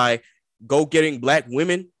hosted by go-getting Black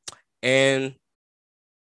women. And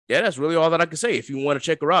yeah, that's really all that I can say. If you want to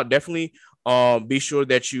check her out, definitely be sure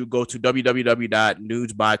that you go to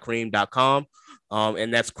www.nudesbycream.com.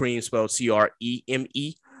 And that's cream spelled CREME.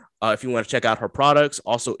 If you want to check out her products.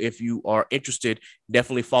 Also, if you are interested,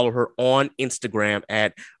 definitely follow her on Instagram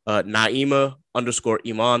at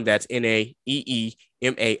Naima_Iman. That's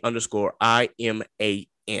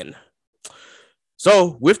NAEEMA_IMAN.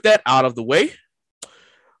 So with that out of the way,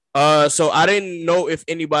 so I didn't know if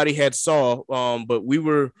anybody had saw, but we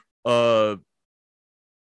were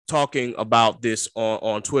talking about this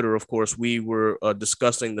on Twitter, of course, we were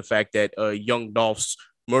discussing the fact that young Dolph's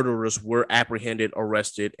murderers were apprehended,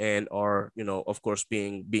 arrested, and are, of course,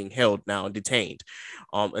 being held now and detained.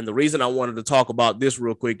 And the reason I wanted to talk about this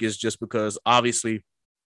real quick is just because obviously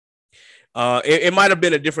it might have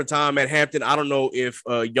been a different time at Hampton. I don't know if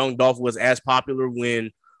young Dolph was as popular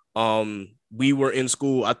when we were in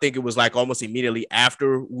school. I think it was like almost immediately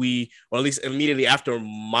after or at least immediately after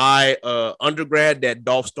my undergrad, that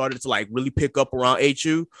Dolph started to like really pick up around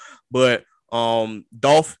HU. But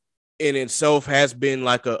Dolph in itself has been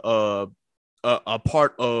like a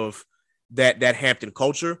part of that Hampton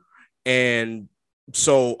culture. And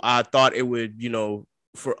so I thought it would,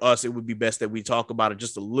 for us, it would be best that we talk about it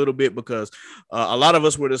just a little bit, because a lot of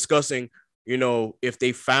us were discussing, if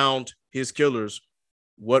they found his killers,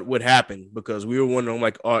 what would happen? Because we were wondering,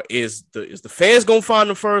 like, is the feds gonna find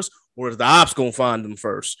them first, or is the ops gonna find them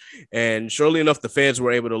first? And surely enough, the feds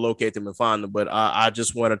were able to locate them and find them. But I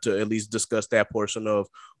just wanted to at least discuss that portion of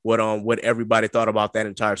what everybody thought about that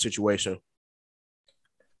entire situation.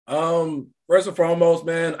 First and foremost,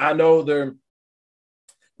 man, I know they're,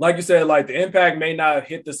 like you said, like the impact may not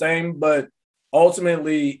hit the same, but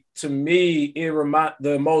ultimately, to me,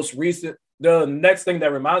 the next thing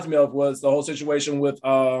that reminds me of was the whole situation with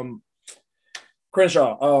Crenshaw.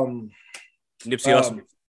 Nipsey Hussle.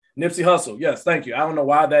 Nipsey Hussle. Yes, thank you. I don't know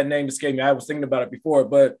why that name escaped me. I was thinking about it before,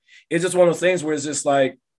 but it's just one of those things where it's just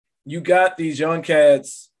like you got these young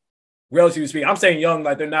cats, relatively speaking. I'm saying young,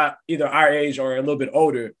 like they're not either our age or a little bit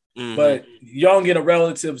older, but young in a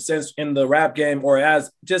relative sense in the rap game or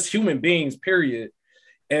as just human beings, period.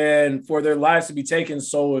 And for their lives to be taken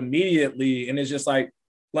so immediately, and it's just like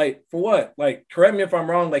for what? Like, correct me if I'm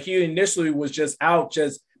wrong. Like, he initially was just out,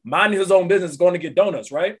 just minding his own business, going to get donuts,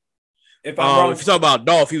 right? If I'm wrong, if you talk about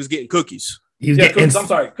Dolph, he was getting cookies. Cookies. I'm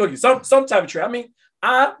sorry, cookies. Some type of treat. I mean,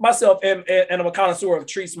 I myself am a connoisseur of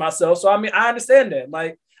treats myself, so I mean, I understand that.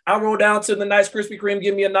 Like, I roll down to the nice Krispy Kreme,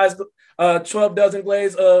 give me a nice 12 dozen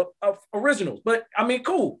glaze of originals. But I mean,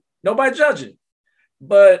 cool. Nobody judging.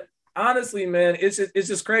 But honestly, man, it's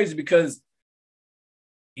just crazy because,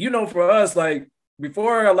 for us, like,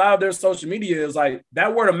 before a lot of their social media is like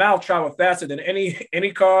that word of mouth traveled faster than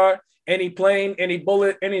any car, any plane, any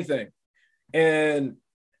bullet, anything. And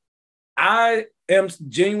I am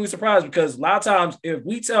genuinely surprised because a lot of times if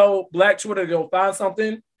we tell Black Twitter to go find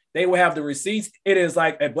something, they will have the receipts. It is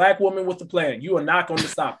like a Black woman with a plan. You are not going to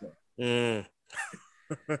stop them.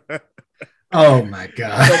 Oh my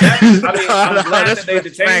God. So I'm glad that they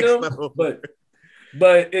detained them,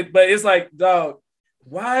 but it's like, dog,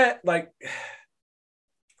 why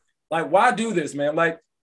why do this, man? Like,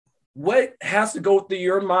 what has to go through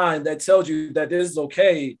your mind that tells you that this is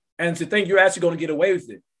okay and to think you're actually going to get away with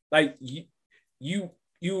it? Like,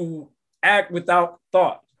 you act without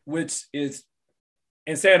thought, which is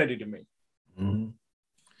insanity to me. Mm-hmm.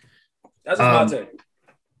 That's just my take.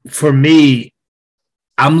 For me,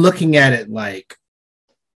 I'm looking at it like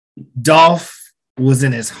Dolph was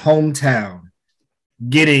in his hometown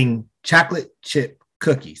getting chocolate chip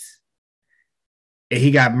cookies, and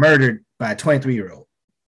he got murdered by a 23-year-old.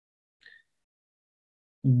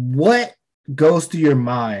 What goes through your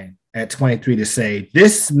mind at 23 to say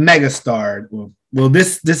this megastar,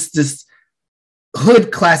 this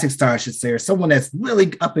hood classic star, I should say, or someone that's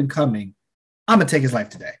really up and coming, I'm gonna take his life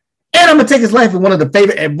today, and I'm gonna take his life in one of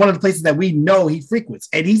the places that we know he frequents,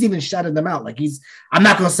 and he's even shouted them out. Like, I'm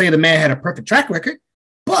not gonna say the man had a perfect track record,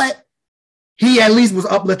 but he at least was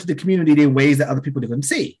uplifted the community in ways that other people couldn't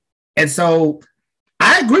see. And so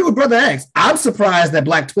I agree with Brother X. I'm surprised that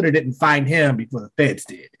Black Twitter didn't find him before the feds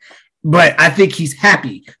did. But I think he's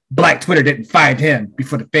happy Black Twitter didn't find him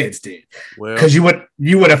before the feds did. Because you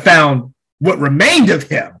would have found what remained of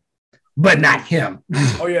him, but not him.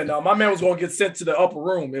 Oh, yeah, no, my man was going to get sent to the upper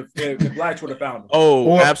room if Black Twitter found him.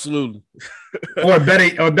 Oh, absolutely. or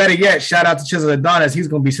better yet, shout out to Chisel Adonis. He's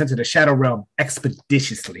going to be sent to the Shadow Realm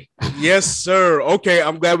expeditiously. Yes, sir. Okay,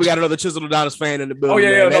 I'm glad we got another Chisel Adonis fan in the building. Oh,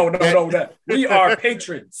 yeah, no. We are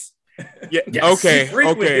patrons. Yeah. Yes. Okay.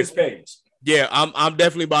 This page. Yeah, I'm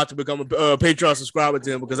definitely about to become a Patreon subscriber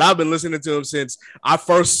to him because I've been listening to him since I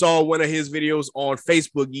first saw one of his videos on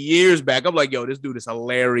Facebook years back. I'm like, yo, this dude is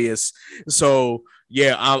hilarious. So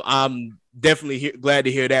yeah, I'm definitely glad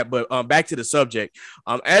to hear that. But back to the subject.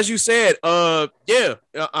 As you said,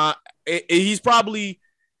 he's probably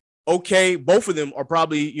okay. Both of them are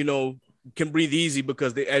probably, can breathe easy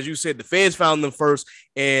because as you said, the feds found them first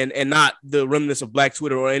and not the remnants of Black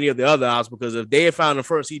Twitter or any of the other ops, because if they had found him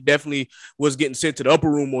first, he definitely was getting sent to the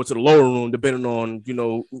upper room or to the lower room, depending on,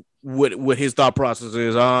 what his thought process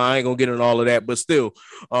is. I ain't gonna get into all of that, but still,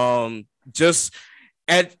 just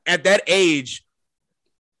at that age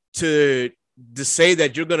to say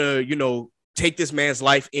that you're gonna, take this man's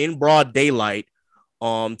life in broad daylight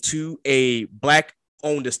to a black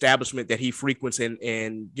owned establishment that he frequents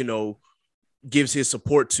and gives his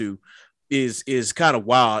support to is kind of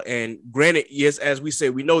wild. And granted, yes, as we say,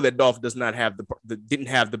 we know that Dolph does not have didn't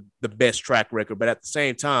have the best track record, but at the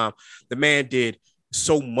same time, the man did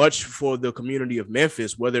so much for the community of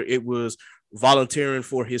Memphis, whether it was volunteering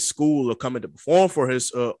for his school or coming to perform for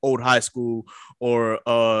his old high school, or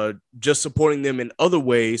just supporting them in other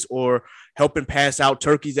ways, or helping pass out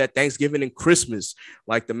turkeys at Thanksgiving and Christmas.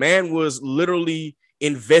 Like, the man was literally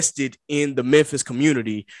invested in the Memphis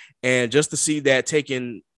community, and just to see that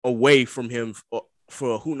taken away from him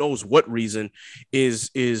for who knows what reason is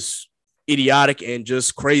idiotic and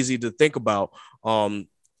just crazy to think about.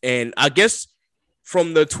 And I guess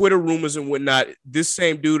from the Twitter rumors and whatnot, this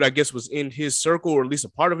same dude, I guess, was in his circle, or at least a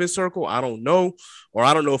part of his circle. I don't know. Or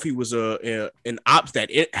I don't know if he was an ops that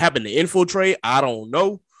happened to infiltrate. I don't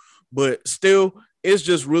know. But still, it's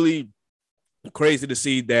just really crazy to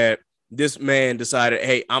see that this man decided,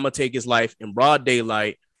 hey, I'm going to take his life in broad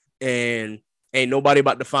daylight, and ain't nobody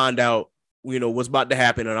about to find out, what's about to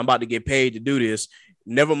happen, and I'm about to get paid to do this.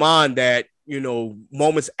 Never mind that,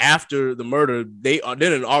 moments after the murder, they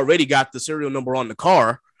didn't already got the serial number on the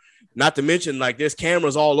car. Not to mention, like, there's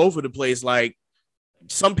cameras all over the place. Like,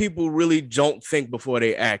 some people really don't think before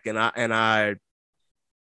they act. And I,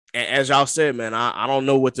 as y'all said, man, I don't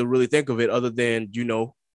know what to really think of it other than,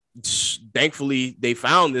 thankfully they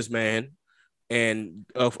found this man, and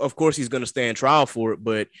of course he's going to stand trial for it.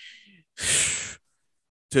 But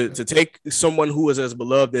to take someone who is as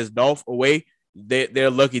beloved as Dolph away, they're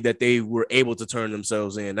lucky that they were able to turn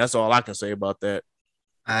themselves in. That's all I can say about that.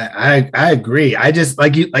 I agree. I just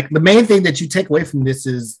like the main thing that you take away from this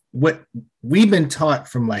is what we've been taught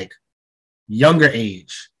from like younger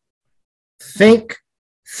age. Think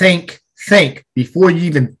before you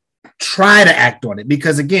even try to act on it.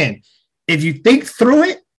 Because again, if you think through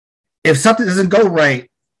it, if something doesn't go right,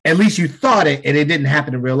 at least you thought it and it didn't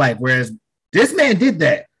happen in real life. Whereas this man did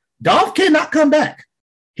that. Dolph cannot come back.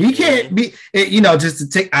 He can't be, just to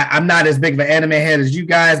take, I'm not as big of an anime head as you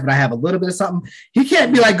guys, but I have a little bit of something. He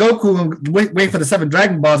can't be like Goku and wait for the 7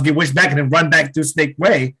 Dragon Balls, get wished back, and then run back through Snake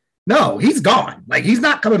Way. No, he's gone. Like, he's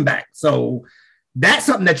not coming back. So that's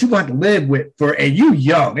something that you want to live with and you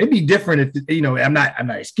young. It'd be different if, I'm not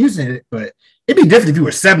excusing it, but it'd be different if you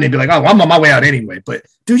were 70 and be like, oh, I'm on my way out anyway. But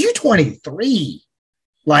dude, you 23.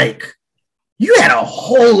 Like, you had a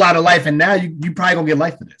whole lot of life, and now you probably gonna get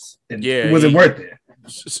life for this. And was it worth it?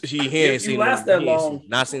 He ain't seen last that long.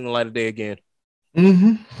 Not seen the light of day again.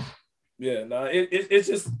 Mm-hmm. Yeah, no,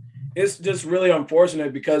 it's just really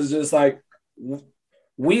unfortunate, because it's just like,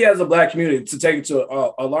 we as a Black community, to take it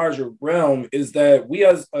to a larger realm, is that we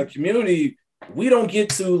as a community, we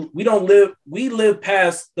live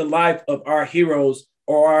past the life of our heroes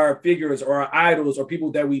or our figures or our idols or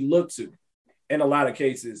people that we look to. In a lot of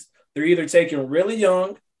cases, they're either taken really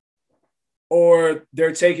young or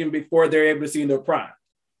they're taken before they're able to see in their prime.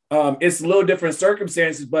 It's a little different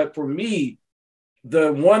circumstances, but for me,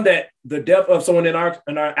 the death of someone in our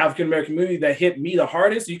African American community that hit me the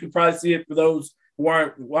hardest, you can probably see it for those who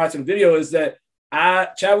aren't watching the video, is that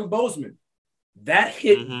Chadwick Boseman, that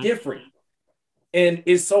hit different. And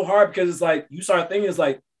it's so hard, because it's like, you start thinking, it's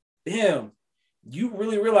like, damn, you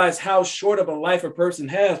really realize how short of a life a person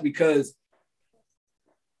has, because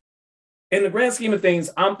in the grand scheme of things,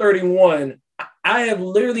 I'm 31. I have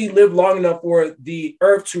literally lived long enough for the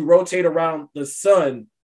earth to rotate around the sun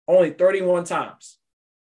only 31 times.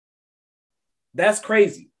 That's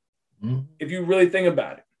crazy. Mm-hmm. If you really think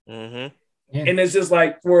about it. Mm-hmm. Yeah. And it's just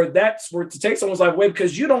like, for to take someone's life away,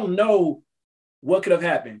 because you don't know what could have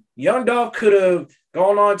happened. Young Dolph could have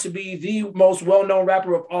gone on to be the most well-known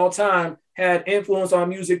rapper of all time, had influence on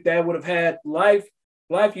music that would have had life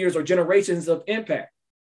years or generations of impact.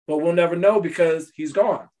 But we'll never know, because he's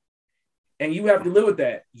gone. And you have to live with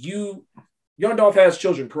that. Young Dolph has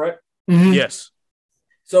children, correct? Mm-hmm. Yes.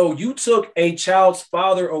 So you took a child's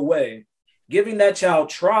father away, giving that child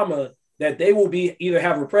trauma that they will be either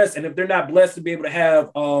have repressed, and if they're not blessed to be able to have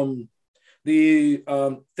the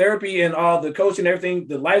therapy and all the coaching and everything,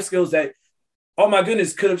 the life skills that, oh my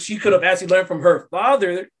goodness, she could have actually learned from her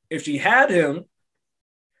father if she had him,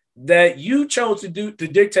 that you chose to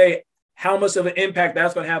dictate how much of an impact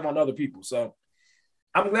that's going to have on other people. So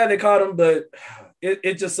I'm glad they caught him, but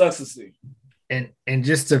it just sucks to see. And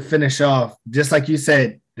just to finish off, just like you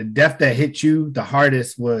said, the death that hit you the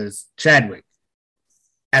hardest was Chadwick.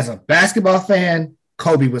 As a basketball fan,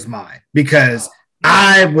 Kobe was mine, because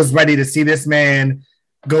I was ready to see this man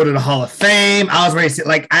go to the Hall of Fame. I was ready to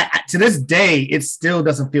like to this day, it still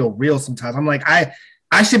doesn't feel real sometimes. I'm like,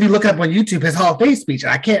 I should be looking up on YouTube his Hall of Fame speech.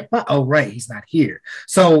 I can't find, oh, right, he's not here.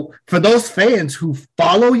 So for those fans who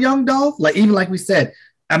follow Young Dolph, like even like we said,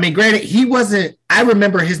 I mean, granted, he wasn't, I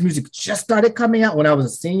remember his music just started coming out when I was a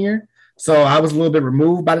senior. So I was a little bit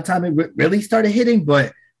removed by the time it really started hitting,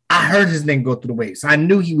 but I heard his name go through the waves. So I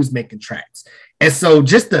knew he was making tracks. And so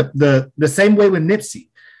just the same way with Nipsey,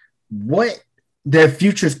 what their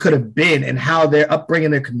futures could have been and how they're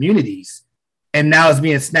upbringing their communities. And now it's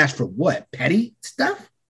being snatched for what? Petty stuff?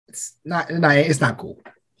 It's not cool.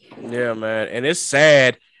 Yeah, man. And it's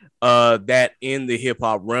sad that in the hip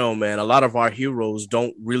hop realm, man, a lot of our heroes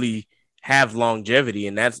don't really have longevity,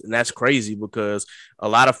 and that's crazy because a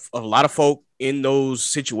lot of folk in those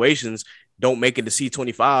situations don't make it to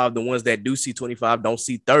C25. The ones that do C25 don't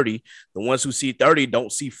see 30. The ones who see 30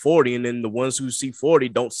 don't see 40, and then the ones who see 40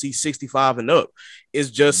 don't see 65 and up.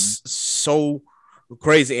 It's just so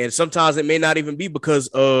crazy, and sometimes it may not even be because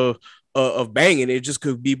of banging. It just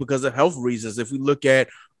could be because of health reasons. If we look at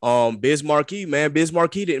Biz Markie, man, Biz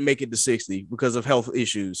Markie didn't make it to 60 because of health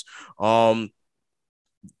issues.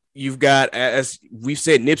 You've got, as we've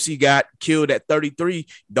said, Nipsey got killed at 33.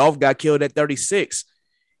 Dolph got killed at 36.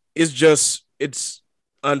 It's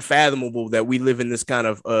unfathomable that we live in this kind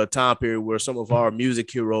of time period where some of our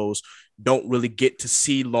music heroes don't really get to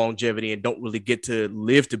see longevity and don't really get to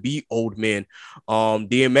live to be old men.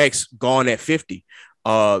 DMX gone at 50.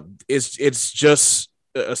 It's just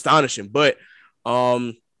astonishing. But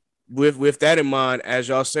with that in mind, as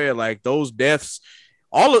y'all said, like those deaths,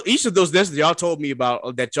 each of those deaths that y'all told me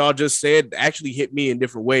about that y'all just said actually hit me in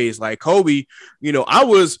different ways. Like Kobe,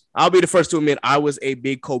 I'll be the first to admit I was a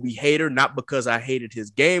big Kobe hater, not because I hated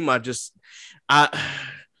his game.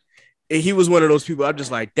 He was one of those people. I'm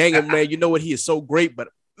just like, dang it, man, you know what? He is so great, but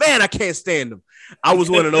man, I can't stand him. I was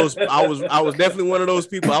one of those. I was definitely one of those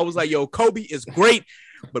people. I was like, yo, Kobe is great,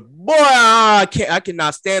 but boy, I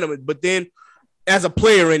cannot stand him. But then as a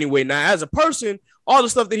player anyway, now as a person, all the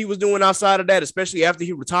stuff that he was doing outside of that, especially after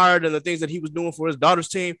he retired and the things that he was doing for his daughter's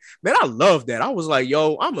team, man, I love that. I was like,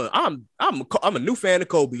 yo, I'm a new fan of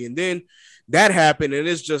Kobe. And then that happened, and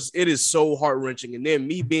it is so heart-wrenching. And then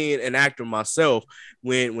me being an actor myself,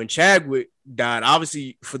 when Chadwick died,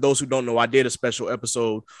 obviously, for those who don't know, I did a special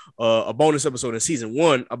episode, a bonus episode in season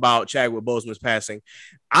 1 about Chadwick Boseman's passing.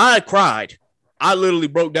 I cried. I literally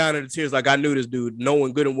broke down into tears like I knew this dude,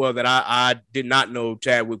 knowing good and well that I did not know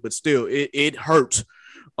Chadwick, but still, it hurt.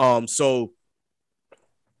 So,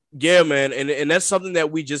 yeah, man, and that's something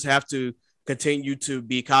that we just have to continue to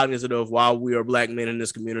be cognizant of while we are Black men in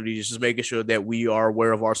this community, is just making sure that we are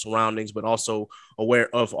aware of our surroundings, but also aware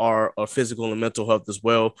of our physical and mental health as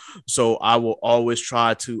well. So I will always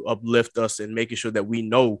try to uplift us and making sure that we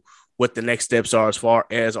know what the next steps are as far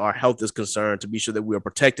as our health is concerned, to be sure that we are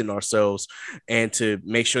protecting ourselves and to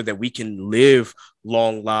make sure that we can live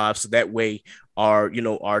long lives. So that way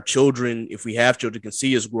our children, if we have children, can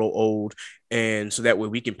see us grow old. And so that way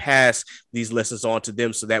we can pass these lessons on to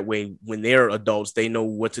them. So that way, when they're adults, they know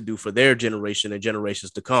what to do for their generation and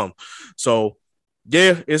generations to come. So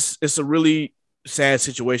yeah, it's a really sad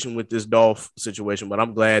situation with this Dolph situation, but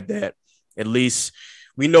I'm glad that at least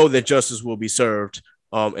we know that justice will be served.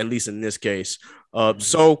 At least in this case.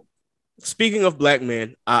 So speaking of Black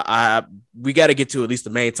men, we got to get to at least the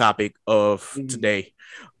main topic of today.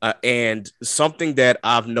 And something that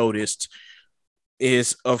I've noticed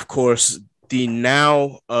is, of course, the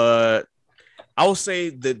now, I will say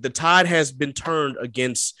that the tide has been turned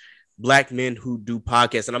against Black men who do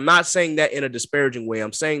podcasts. And I'm not saying that in a disparaging way.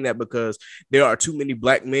 I'm saying that because there are too many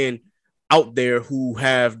Black men out there who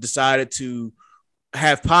have decided to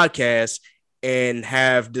have podcasts and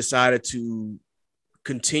have decided to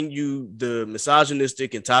continue the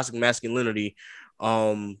misogynistic and toxic masculinity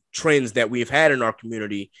trends that we've had in our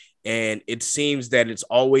community. And it seems that it's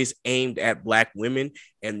always aimed at Black women.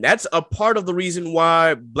 And that's a part of the reason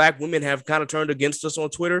why Black women have kind of turned against us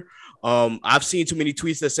on Twitter. I've seen too many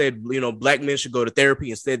tweets that said, Black men should go to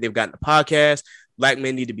therapy. Instead, they've gotten a podcast. Black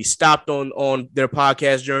men need to be stopped on their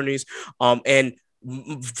podcast journeys. And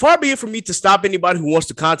far be it from me to stop anybody who wants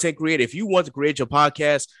to content create. If you want to create your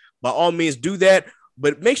podcast, by all means do that,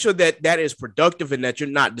 but make sure that that is productive and that you're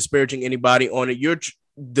not disparaging anybody on it.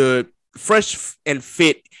 The Fresh and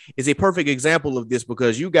Fit is a perfect example of this,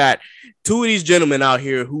 because you got two of these gentlemen out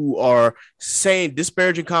here who are saying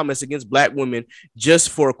disparaging comments against Black women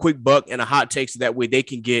just for a quick buck and a hot take, so that way they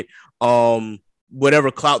can get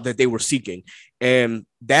whatever clout that they were seeking. And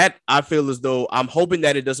that I feel as though I'm hoping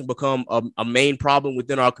that it doesn't become a main problem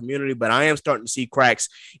within our community, but I am starting to see cracks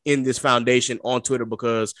in this foundation on Twitter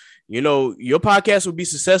because, you know, your podcast will be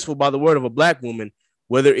successful by the word of a Black woman,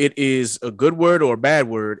 whether it is a good word or a bad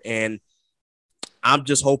word. And I'm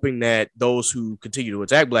just hoping that those who continue to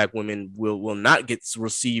attack Black women will not get to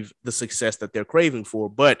receive the success that they're craving for.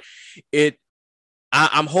 But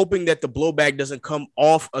I'm hoping that the blowback doesn't come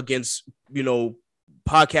off against, you know,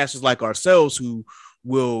 podcasters like ourselves who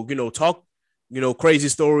will, you know, talk, you know, crazy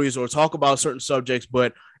stories or talk about certain subjects.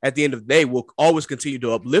 But at the end of the day, we'll always continue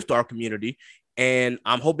to uplift our community. And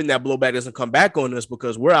I'm hoping that blowback doesn't come back on us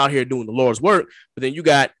because we're out here doing the Lord's work. But then you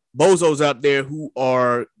got bozos out there who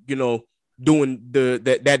are, you know, doing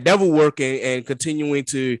that devil work and continuing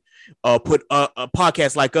to put a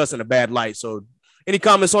podcast like us in a bad light. So any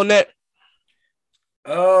comments on that?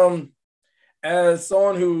 As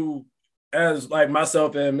someone who, as like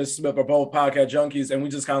myself and Mr. Smith are both podcast junkies and we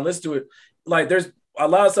just kind of listen to it, like there's a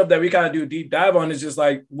lot of stuff that we kind of do a deep dive on. Is just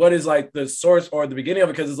like, what is like the source or the beginning of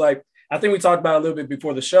it? Because it's like, I think we talked about it a little bit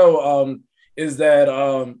before the show, is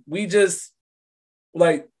that we just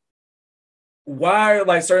like, why are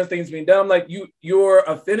like certain things being done? Like your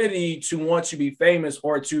affinity to want to be famous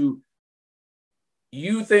or to,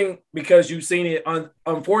 you think because you've seen it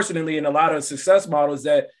unfortunately in a lot of success models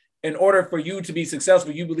that in order for you to be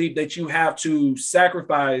successful, you believe that you have to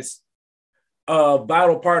sacrifice a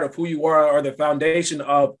vital part of who you are or the foundation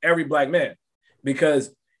of every Black man.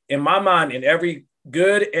 Because in my mind, in every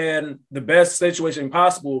good and the best situation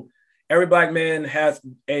possible, every Black man has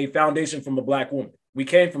a foundation from a Black woman. We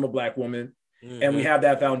came from a Black woman. Mm-hmm. And we have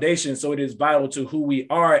that foundation. So it is vital to who we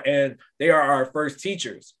are. And they are our first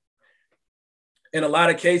teachers. In a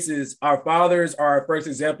lot of cases, our fathers are our first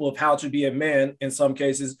example of how to be a man in some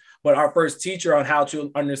cases, but our first teacher on how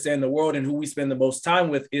to understand the world and who we spend the most time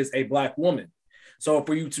with is a Black woman. So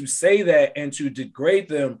for you to say that and to degrade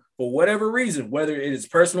them for whatever reason, whether it is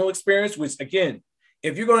personal experience, which again,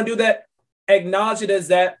 if you're going to do that, acknowledge it as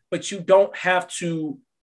that, but you don't have to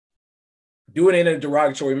do it in a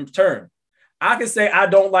derogatory term. I can say I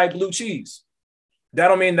don't like blue cheese. That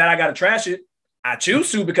don't mean that I got to trash it. I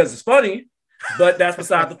choose to because it's funny, but that's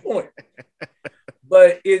beside the point.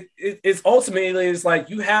 But it's ultimately, it's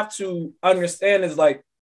like you have to understand is like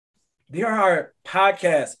there are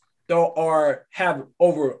podcasts that have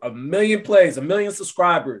over 1 million plays, 1 million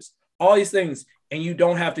subscribers, all these things, and you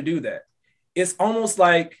don't have to do that. It's almost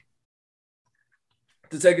like,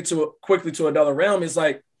 to take it quickly to another realm,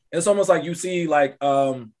 it's almost like you see like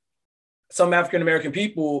some African-American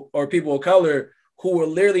people or people of color who will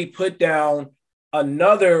literally put down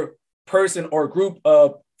another person or group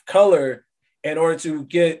of color in order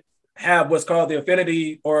to have what's called the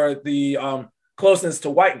affinity or the closeness to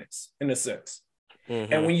whiteness in a sense.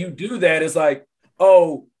 Mm-hmm. And when you do that, it's like,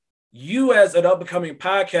 oh, you as an up-and-coming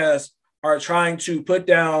podcast are trying to put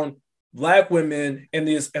down Black women in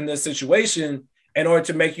this situation in order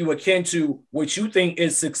to make you akin to what you think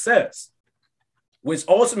is success, which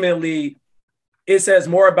ultimately it says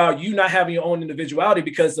more about you not having your own individuality,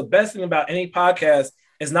 because the best thing about any podcast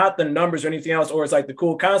is not the numbers or anything else, or it's like the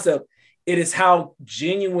cool concept. It is how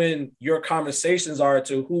genuine your conversations are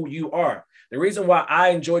to who you are. The reason why I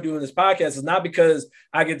enjoy doing this podcast is not because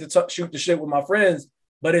I get to shoot the shit with my friends,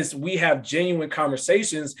 but it's we have genuine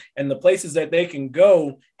conversations, and the places that they can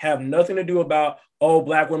go have nothing to do about, oh,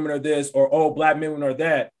 Black women are this or, oh, Black men are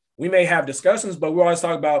that. We may have discussions, but we always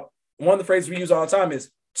talk about, one of the phrases we use all the time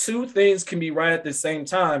is two things can be right at the same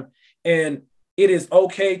time. And it is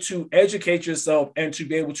okay to educate yourself and to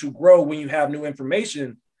be able to grow when you have new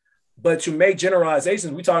information, but to make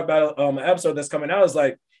generalizations. We talk about an episode that's coming out is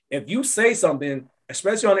like, if you say something,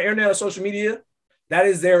 especially on the internet or social media, that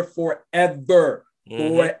is there forever.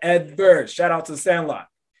 Mm-hmm. Forever. Shout out to Sandlot.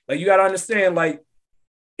 Like, you got to understand, like,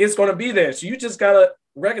 it's going to be there. So you just got to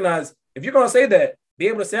recognize, if you're going to say that, be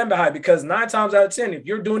able to stand behind it, because 9 times out of 10, if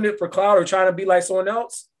you're doing it for clout or trying to be like someone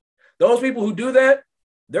else, those people who do that,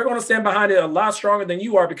 they're going to stand behind it a lot stronger than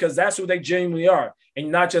you are, because that's who they genuinely are,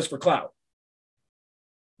 and not just for clout.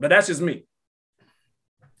 But that's just me.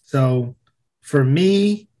 So for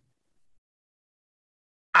me,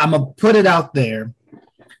 I'm going to put it out there.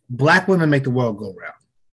 Black women make the world go round.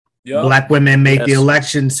 Yep. Black women make the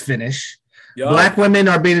elections finish. Yep. Black women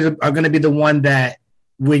are going to be the one that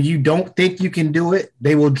when you don't think you can do it,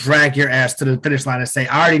 they will drag your ass to the finish line and say,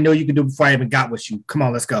 I already know you can do it before I even got with you. Come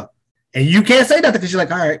on, let's go. And you can't say nothing because you're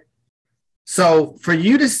like, all right. So for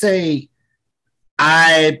you to say,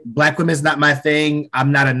 Black women is not my thing,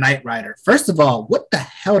 I'm not a Knight Rider. First of all, what the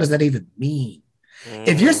hell does that even mean?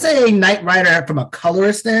 If you're saying Knight Rider from a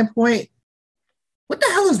colorist standpoint, what the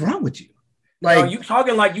hell is wrong with you? Like, you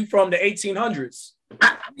talking like you from the 1800s.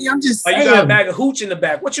 I mean, I'm just like saying. You got a bag of hooch in the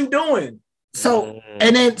back. What you doing? So,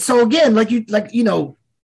 and then, so again,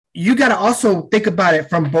 you got to also think about it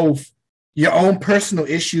from both your own personal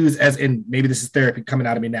issues, as in, maybe this is therapy coming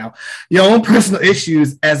out of me now, your own personal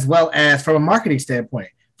issues, as well as from a marketing standpoint.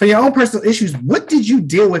 For your own personal issues, what did you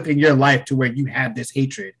deal with in your life to where you have this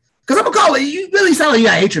hatred? Because I'm going to call it, you really sound like you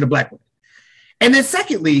got hatred of Black women. And then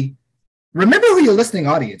secondly, remember who your listening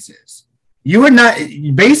audience is. You are not,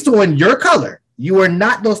 based on your color, you are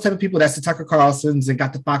not those type of people that's the Tucker Carlsons and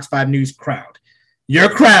got the Fox 5 News crowd. Your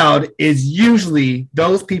crowd is usually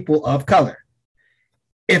those people of color.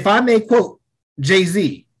 If I may quote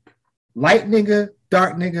Jay-Z, light nigga,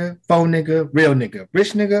 dark nigga, faux nigga, real nigga,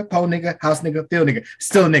 rich nigga, po nigga, house nigga, field nigga,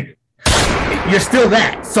 still nigga. You're still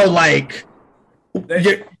that. So like,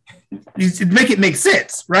 you make it make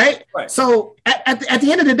sense, right? So at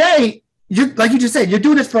the end of the day, you like you just said, you're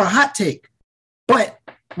doing this for a hot take. But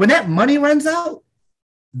when that money runs out,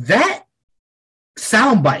 that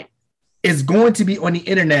soundbite is going to be on the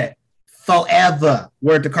internet forever.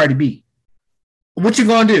 Word to Cardi B. What you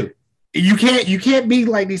gonna do? You can't be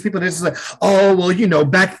like these people that's like, oh, well,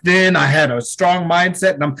 back then I had a strong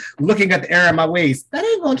mindset and I'm looking at the error in my ways. That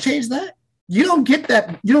ain't gonna change that. You don't get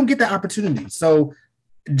that. You don't get that opportunity. So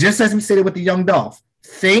just as we stated with the young Dolph,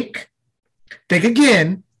 think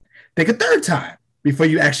again, think a third time before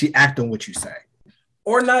you actually act on what you say.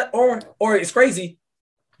 Or not, or it's crazy.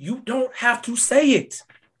 You don't have to say it.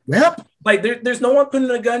 Yep. Like there's no one putting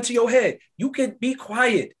a gun to your head. You can be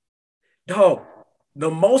quiet. Dog, the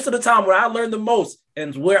most of the time where I learn the most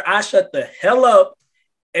and where I shut the hell up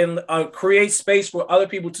and create space for other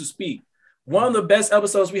people to speak. One of the best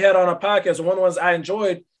episodes we had on our podcast, one of the ones I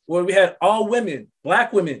enjoyed, where we had all women,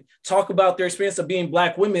 Black women, talk about their experience of being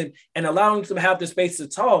Black women and allowing them to have the space to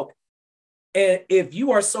talk. And if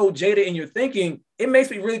you are so jaded in your thinking, it makes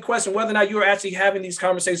me really question whether or not you're actually having these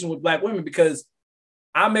conversations with Black women, because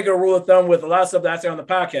I make a rule of thumb with a lot of stuff that I say on the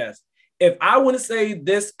podcast. If I wouldn't say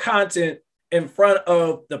this content in front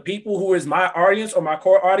of the people who is my audience or my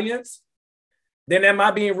core audience, then am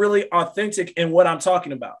I being really authentic in what I'm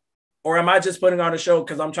talking about? Or am I just putting on a show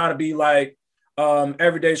because I'm trying to be like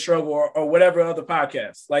Everyday Struggle or whatever other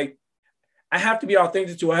podcast? Like, I have to be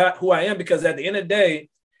authentic to who I am, because at the end of the day,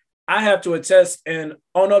 I have to attest and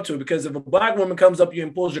own up to it. Because if a Black woman comes up to you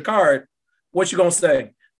and pulls your card, what you gonna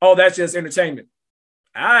say? Oh, that's just entertainment.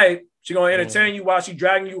 All right, she gonna entertain you while she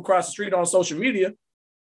dragging you across the street on social media.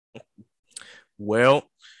 Well,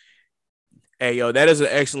 hey, yo, that is an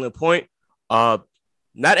excellent point. Not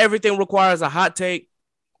everything requires a hot take.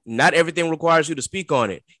 Not everything requires you to speak on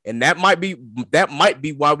it. And that might be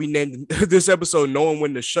why we named this episode Knowing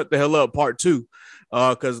When to Shut the Hell Up Part 2.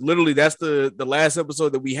 Because literally that's the last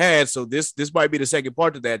episode that we had. So this might be the second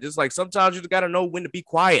part of that. Just like sometimes you just got to know when to be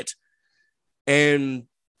quiet. And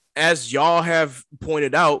as y'all have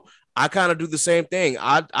pointed out, I kind of do the same thing.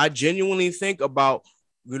 I genuinely think about,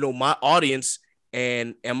 my audience,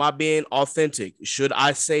 and am I being authentic? Should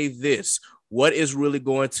I say this? What is really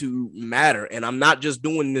going to matter? And I'm not just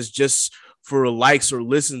doing this just for likes or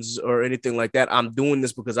listens or anything like that. I'm doing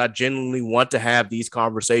this because I genuinely want to have these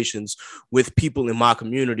conversations with people in my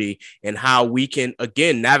community and how we can,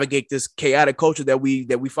 again, navigate this chaotic culture that we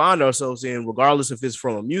find ourselves in, regardless if it's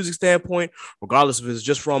from a music standpoint, regardless if it's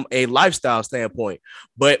just from a lifestyle standpoint.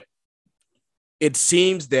 But it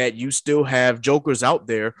seems that you still have jokers out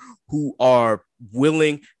there who are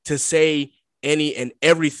willing to say any and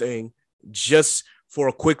everything just for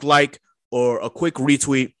a quick like or a quick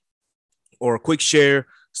retweet or a quick share,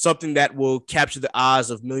 something that will capture the eyes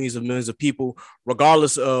of millions of people,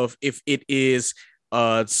 regardless of if it is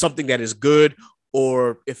something that is good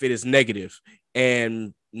or if it is negative.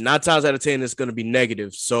 And 9 times out of 10, it's going to be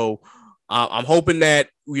negative. So I'm hoping that,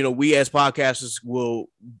 we as podcasters will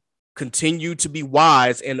continue to be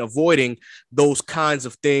wise and avoiding those kinds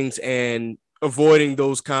of things and avoiding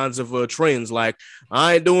those kinds of trends. Like,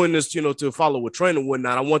 I ain't doing this, to follow a trend and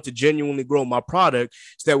whatnot. I want to genuinely grow my product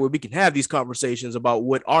so that way we can have these conversations about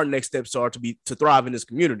what our next steps are to thrive in this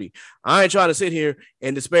community. I ain't trying to sit here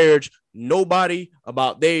and disparage nobody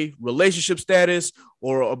about their relationship status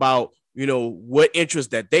or about, what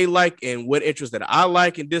interests that they like and what interests that I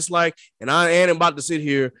like and dislike. And I ain't about to sit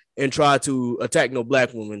here and try to attack no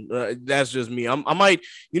Black woman. That's just me. I might,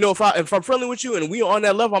 if I'm friendly with you and we are on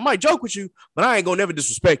that level, I might joke with you, but I ain't gonna never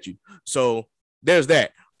disrespect you. So there's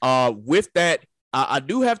that. With that, I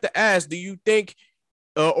do have to ask, do you think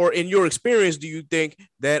or in your experience, do you think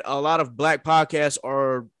that a lot of Black podcasts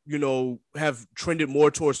are, have trended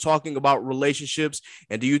more towards talking about relationships?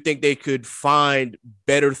 And do you think they could find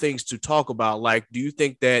better things to talk about? Like, do you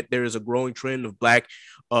think that there is a growing trend of Black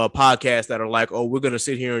podcasts that are like, oh, we're going to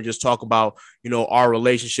sit here and just talk about, our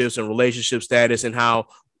relationships and relationship status and how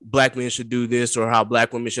Black men should do this or how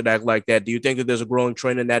Black women should act like that? Do you think that there's a growing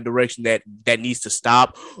trend in that direction that needs to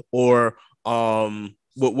stop? Or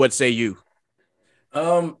what say you?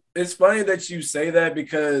 It's funny that you say that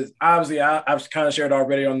because obviously I've kind of shared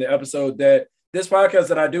already on the episode that this podcast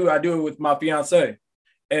that I do it with my fiance.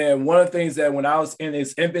 And one of the things that when I was in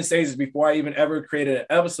its infant stages, before I even ever created an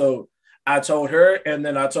episode, I told her, and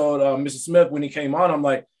then I told Mr. Smith when he came on, I'm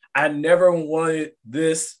like, I never wanted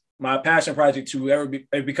this, my passion project, to ever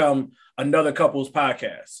become another couple's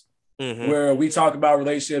podcast. Where we talk about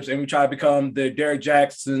relationships and we try to become the Derek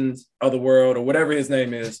Jacksons of the world or whatever his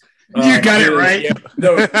name is. You got it right. Yeah,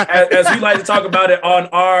 no, as we like to talk about it on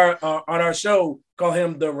our show, call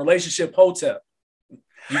him the relationship hotel.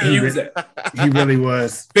 You can use that. He really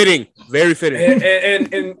was fitting, very fitting.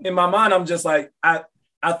 And in my mind, I'm just like, I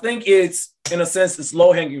think it's, in a sense, it's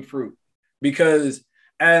low hanging fruit, because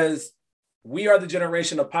as we are the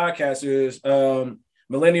generation of podcasters,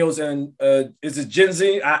 millennials and is it Gen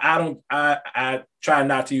Z? I try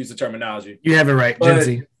not to use the terminology. You have it right, Gen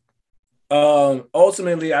Z.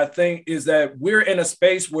 Ultimately, I think is that we're in a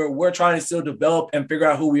space where we're trying to still develop and figure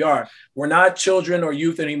out who we are. We're not children or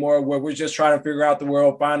youth anymore, where we're just trying to figure out the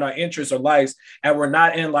world, find our interests or likes. And we're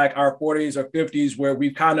not in like our 40s or 50s where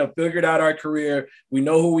we've kind of figured out our career. We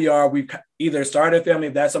know who we are. We've either started a family,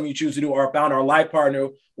 if that's something you choose to do, or found our life partner,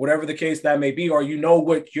 whatever the case that may be, or you know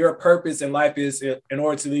what your purpose in life is in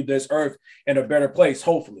order to leave this earth in a better place,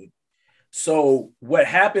 hopefully. So what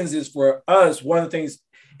happens is, for us, one of the things,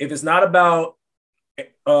 if it's not about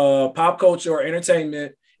pop culture or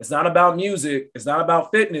entertainment, it's not about music, it's not about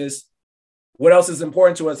fitness, what else is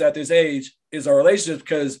important to us at this age is our relationships,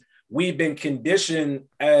 because we've been conditioned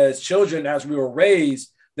as children, as we were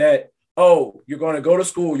raised, that, oh, you're going to go to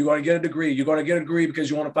school, you're going to get a degree, you're going to get a degree because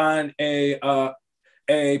you want to find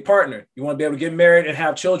a partner, you want to be able to get married and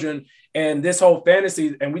have children. And this whole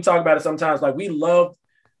fantasy, and we talk about it sometimes, like we love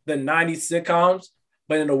the 90s sitcoms,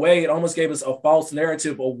 but in a way, it almost gave us a false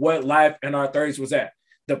narrative of what life in our 30s was at.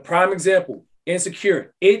 The prime example,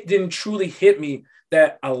 Insecure. It didn't truly hit me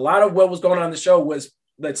that a lot of what was going on in the show was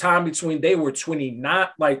the time between they were 29,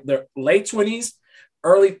 like their late 20s,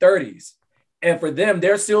 early 30s. And for them,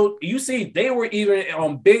 they're still, you see, they were even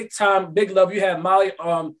on big time, big love. You had Molly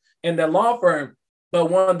in that law firm,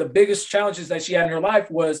 but one of the biggest challenges that she had in her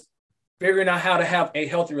life was figuring out how to have a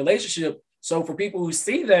healthy relationship. So for people who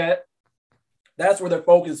see that, that's where their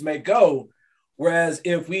focus may go. Whereas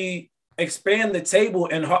if we expand the table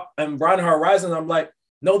and broaden our horizons, I'm like,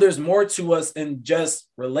 no, there's more to us than just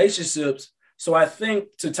relationships. So I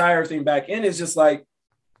think to tie everything back in, it's just like,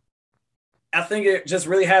 I think it just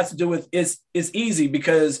really has to do with it's easy,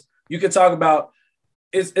 because you can talk about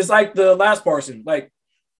it's like the last person. Like,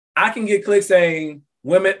 I can get clicks saying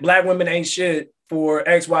Black women ain't shit for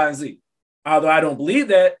X, Y, and Z. Although I don't believe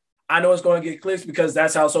that, I know it's going to get clicks because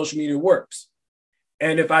that's how social media works.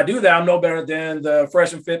 And if I do that, I'm no better than the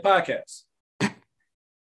Fresh and Fit podcast.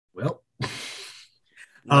 Well,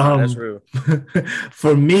 that's real.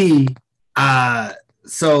 For me,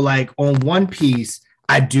 so like on One Piece,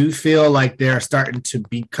 I do feel like they're starting to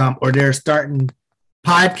become, or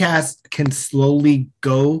podcasts can slowly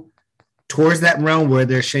go towards that realm where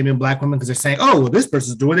they're shaming Black women because they're saying, oh, well, this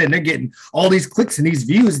person's doing it and they're getting all these clicks and these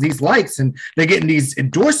views and these likes and they're getting these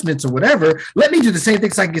endorsements or whatever. Let me do the same thing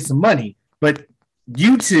so I can get some money. But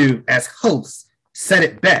you two, as hosts, said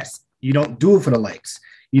it best. You don't do it for the likes.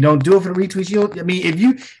 You don't do it for the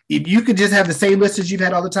retweets. If you could just have the same listeners you've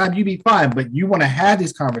had all the time, you'd be fine. But you want to have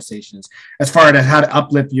these conversations as far as how to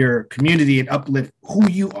uplift your community and uplift who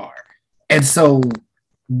you are. And so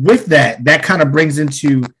with that kind of brings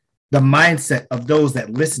into the mindset of those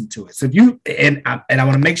that listen to it. So if you, and I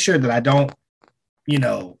want to make sure that I don't,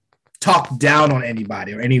 talk down on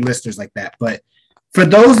anybody or any listeners like that. But for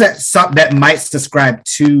those that might subscribe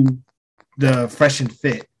to the Fresh and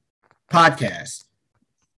Fit podcast,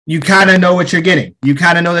 you kind of know what you're getting. You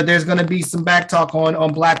kind of know that there's going to be some back talk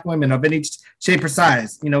on Black women of any shape or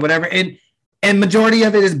size, whatever. And majority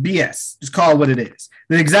of it is BS. Just call it what it is.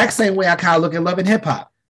 The exact same way I kind of look at Love and Hip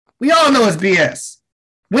Hop. We all know it's BS.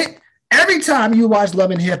 Every time you watch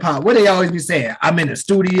Love and Hip Hop, what they always be saying? I'm in the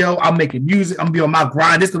studio. I'm making music. I'm going to be on my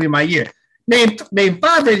grind. This going to be my year. Name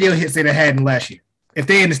 5 radio hits they had in last year, if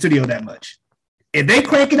they in the studio that much. If they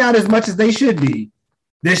crank it out as much as they should be,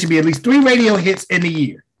 there should be at least 3 radio hits in the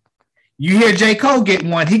year. You hear J. Cole get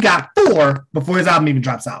one, he got 4 before his album even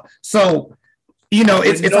drops out. So,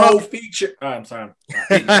 it's no all feature. Oh, I'm sorry.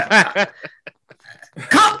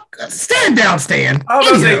 Stand down, Stan. I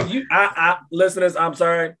was gonna say, listeners, I'm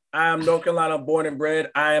sorry. I am North Carolina born and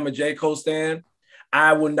bred. I am a J. Cole stan.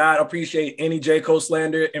 I would not appreciate any J. Cole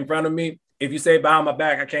slander in front of me. If you say behind my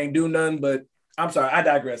back, I can't do nothing. But I'm sorry. I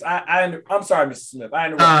digress. I'm sorry, Mr. Smith. I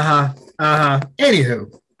interrupted.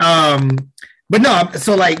 Anywho, but no.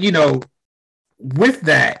 So with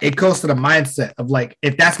that, it goes to the mindset of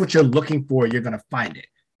if that's what you're looking for, you're gonna find it,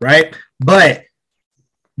 right? But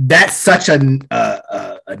that's such a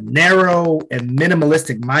narrow and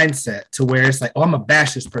minimalistic mindset to where it's like, oh, I'm gonna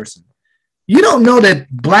bash this person. You don't know that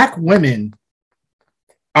Black women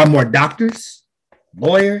are more doctors,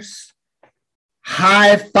 lawyers,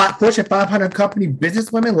 Fortune 500 company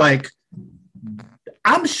businesswomen.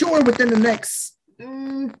 I'm sure within the next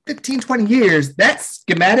 15, 20 years, that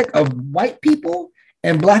schematic of white people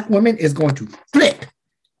and Black women is going to flip.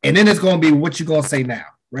 And then it's going to be what you're going to say now,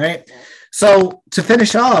 right? So to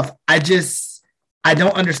finish off, I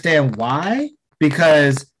don't understand why,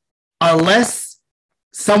 because unless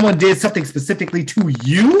someone did something specifically to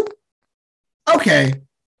you, okay,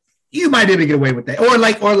 you might be able to get away with that. Or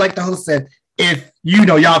like the host said, if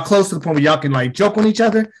y'all close to the point where y'all can joke on each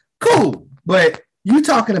other, cool. But you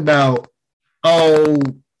talking about, oh,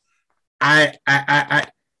 I'm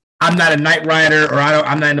not a Knight Rider, or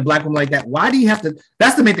I'm not in a Black woman like that. Why do you have to?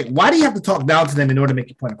 That's the main thing. Why do you have to talk down to them in order to make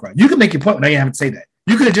your point across? You can make your point without you having to say that.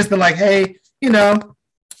 You could have just been like, hey,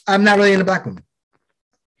 I'm not really in a Black woman.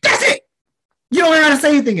 That's it. You don't have to say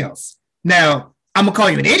anything else. Now, I'm gonna call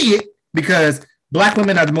you an idiot because Black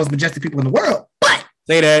women are the most majestic people in the world. But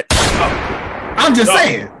say that. I'm just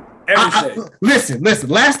saying. Listen.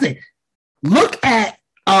 Last thing. Look at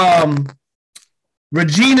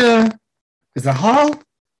Regina. Is it Hall?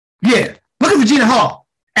 Yeah. Look at Regina Hall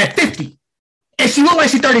at 50. And she looked like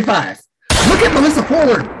she's 35. Look at Melissa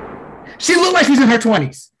Ford. She looked like she's in her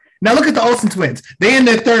 20s. Now look at the Olsen twins. They're in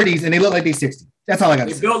their 30s and they look like they're 60. That's all I got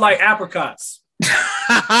to say. They built like apricots.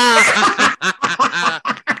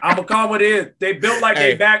 I'm gonna call what it is. They built like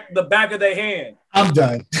the back of their hand. I'm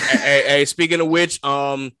done. Hey, speaking of which,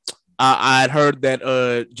 I had heard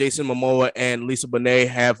that Jason Momoa and Lisa Bonet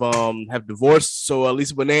have divorced. So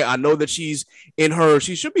Lisa Bonet, I know that she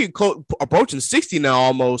should be approaching 60 now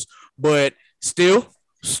almost, but still.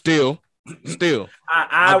 I'm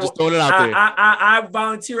just throwing it out there. I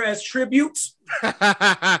volunteer as tribute.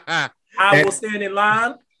 I will stand in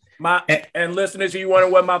line. And listeners, you wonder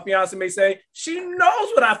what my fiance may say. She knows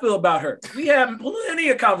what I feel about her. We have plenty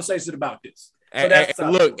of conversations about this.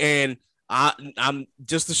 So I'm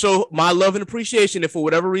just to show my love and appreciation. If for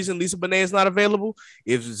whatever reason Lisa Bonet is not available,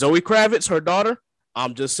 if Zoe Kravitz, her daughter,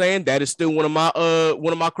 I'm just saying that is still one of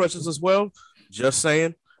my crushes as well. Just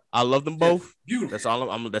saying, I love them both. Beautiful.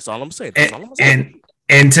 That's all I'm saying.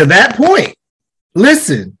 And to that point,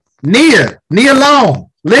 listen, Nia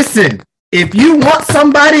Long, listen. If you want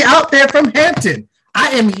somebody out there from Hampton,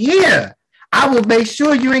 I am here. I will make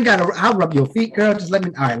sure you ain't got to. I'll rub your feet, girl. Just let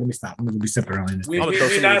me. All right, let me stop. I'm gonna be simple around this. I'm gonna throw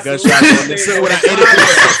some gunshots on this. There's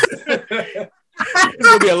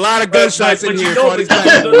gonna be a lot of gunshots in here.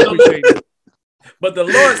 But the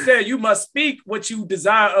Lord said you must speak what you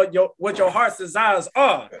desire, what your heart's desires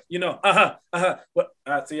are. See,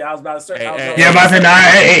 I was about to say.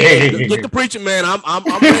 Hey. Get the preacher, man. I'm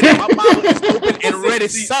ready. My Bible is open and ready,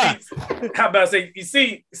 sir. How about I say? You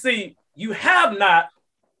see, you have not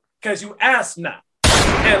because you ask not.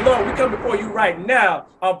 And Lord, we come before you right now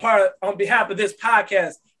on behalf of this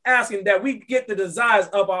podcast, asking that we get the desires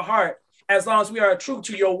of our heart as long as we are true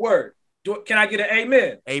to your word. Can I get an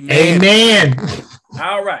amen? Amen.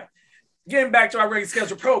 All right. Getting back to our regular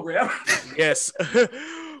scheduled program. Yes.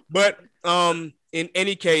 But in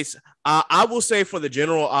any case, I will say for the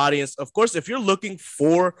general audience, of course, if you're looking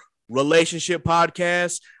for relationship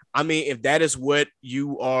podcasts, I mean, if that is what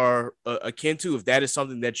you are akin to, if that is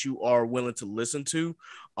something that you are willing to listen to,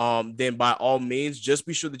 then by all means, just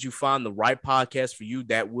be sure that you find the right podcast for you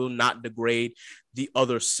that will not degrade the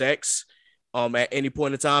other sex. At any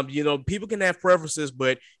point in time, people can have preferences,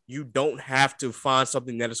 but you don't have to find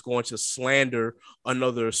something that is going to slander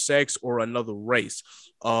another sex or another race.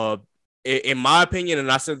 In my opinion,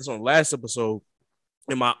 and I said this on the last episode,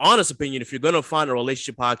 in my honest opinion, if you're going to find a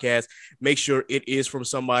relationship podcast, make sure it is from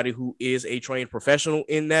somebody who is a trained professional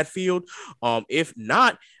in that field. If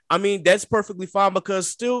not, I mean, that's perfectly fine, because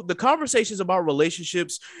still the conversations about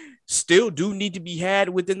relationships still do need to be had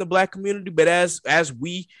within the Black community. But as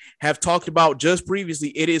we have talked about just previously,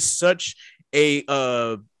 it is such a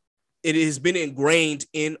it has been ingrained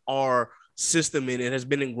in our system, and it has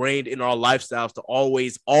been ingrained in our lifestyles to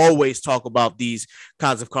always talk about these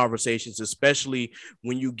kinds of conversations, especially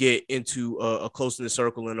when you get into a close-knit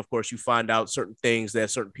circle. And of course, you find out certain things that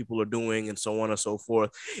certain people are doing and so on and so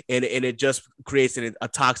forth. And it just creates a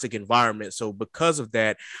toxic environment. So because of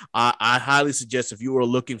that, I highly suggest, if you are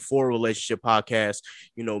looking for a relationship podcast,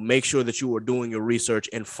 make sure that you are doing your research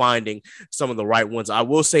and finding some of the right ones. I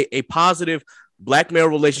will say a positive Black male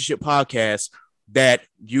relationship podcast that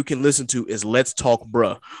you can listen to is Let's Talk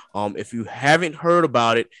Bruh. If you haven't heard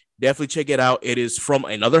about it, definitely check it out. It is from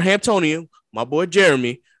another Hamptonian, my boy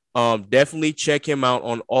Jeremy. Definitely check him out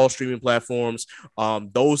on all streaming platforms.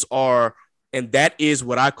 And that is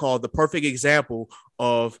what I call the perfect example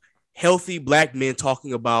of healthy Black men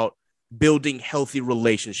talking about building healthy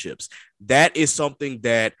relationships. That is something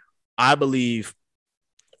that I believe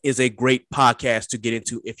is a great podcast to get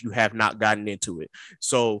into if you have not gotten into it.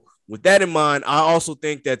 So with that in mind, I also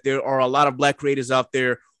think that there are a lot of Black creators out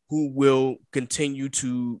there who will continue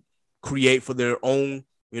to create for their own,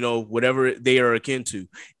 whatever they are akin to.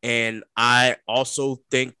 And I also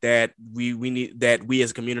think that we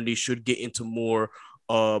as a community should get into more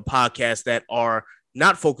podcasts that are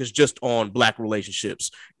not focused just on Black relationships.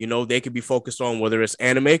 They could be focused on whether it's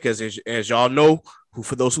anime, because as y'all know,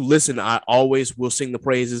 for those who listen, I always will sing the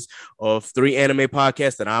praises of 3 anime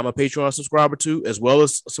podcasts that I'm a Patreon subscriber to, as well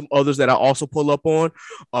as some others that I also pull up on.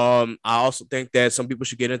 I also think that some people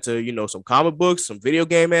should get into, some comic books, some video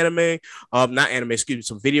game anime,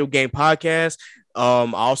 some video game podcasts.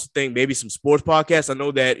 I also think maybe some sports podcasts. I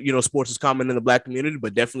know that, sports is common in the Black community,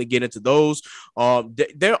 but definitely get into those.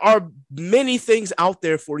 There are many things out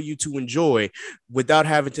there for you to enjoy without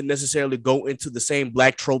having to necessarily go into the same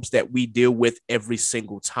Black tropes that we deal with every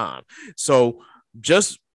single time. So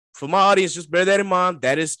just for my audience, just bear that in mind.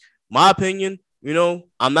 That is my opinion.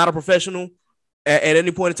 I'm not a professional at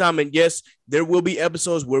any point in time. And yes, there will be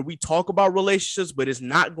episodes where we talk about relationships, but it's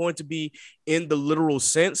not going to be in the literal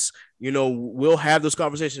sense. We'll have those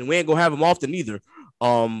conversations. We ain't gonna have them often either,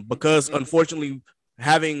 because unfortunately,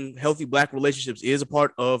 having healthy Black relationships is a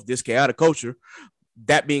part of this chaotic culture.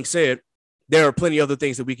 That being said, there are plenty of other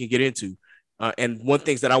things that we can get into. And one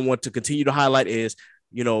thing that I want to continue to highlight is,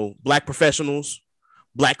 Black professionals,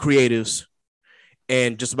 Black creatives,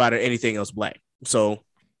 and just about anything else Black. So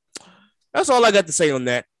that's all I got to say on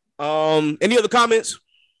that. Any other comments?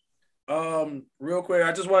 Real quick,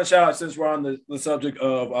 I just want to shout out, since we're on the subject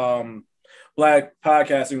of Black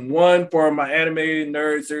podcasting. One, for my anime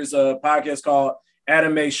nerds, there's a podcast called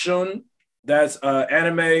Anime Shun. That's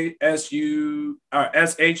anime SHUN. I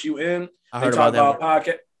heard about that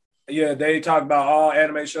podcast. Yeah, they talk about all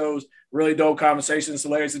anime shows. Really dope conversations.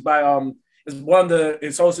 Hilarious. It's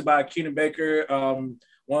hosted by Keenan Baker.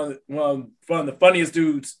 One of the funniest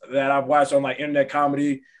dudes that I've watched on internet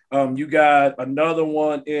comedy. You got another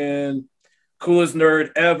one in Coolest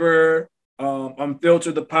Nerd Ever.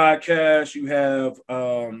 Unfiltered the podcast. You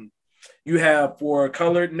have for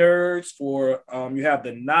colored nerds. You have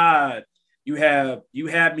the Nod. You have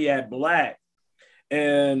me at Black,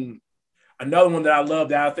 and another one that I love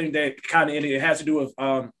that I think that kind of it has to do with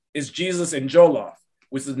is Jesus and Jollof,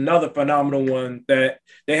 which is another phenomenal one that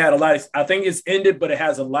they had a lot of, I think it's ended, but it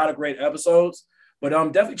has a lot of great episodes. But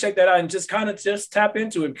definitely check that out and just tap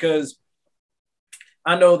into it, because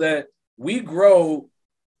I know that we grow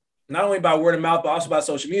not only by word of mouth, but also by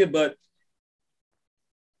social media. But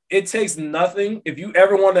it takes nothing. If you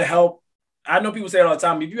ever want to help, I know people say it all the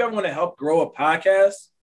time, if you ever want to help grow a podcast,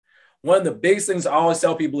 one of the biggest things I always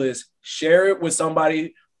tell people is share it with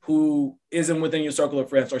somebody who isn't within your circle of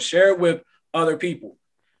friends, or share it with other people.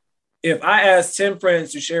 If I ask 10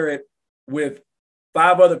 friends to share it with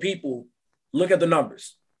 5 other people, look at the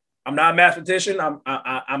numbers. I'm not a mathematician. I'm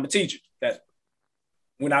a teacher.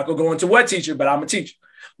 We're not gonna go into what teacher, but I'm a teacher.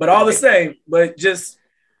 But all the same, but just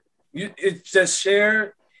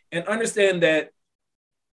share and understand that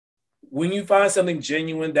when you find something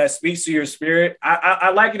genuine that speaks to your spirit,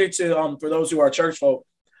 I liken it to for those who are church folk.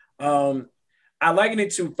 I liken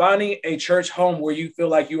it to finding a church home where you feel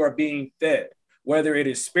like you are being fed, whether it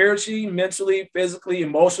is spiritually, mentally, physically,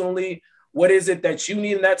 emotionally. What is it that you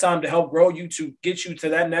need in that time to help grow you, to get you to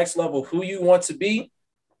that next level, who you want to be?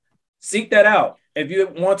 Seek that out. If you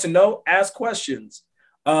want to know, ask questions.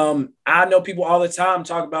 I know people all the time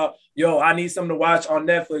talk about, yo, I need something to watch on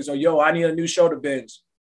Netflix, or yo, I need a new show to binge.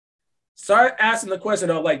 Start asking the question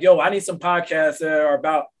of yo, I need some podcasts that are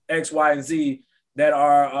about X, Y, and Z that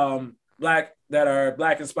are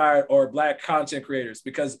Black inspired or Black content creators,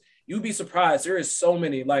 because you'd be surprised. There is so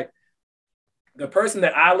many. The person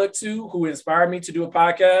that I look to who inspired me to do a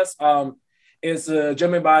podcast It's a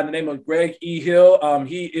gentleman by the name of Greg E. Hill.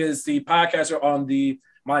 He is the podcaster on the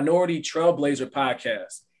Minority Trailblazer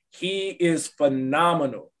podcast. He is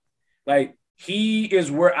phenomenal. Like, he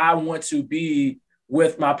is where I want to be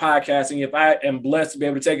with my podcasting if I am blessed to be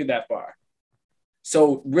able to take it that far.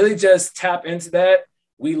 So really just tap into that.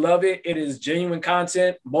 We love it. It is genuine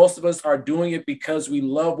content. Most of us are doing it because we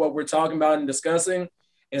love what we're talking about and discussing.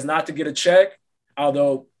 It's not to get a check,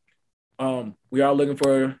 although we are looking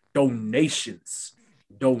for donations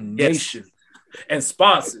and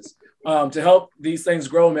sponsors to help these things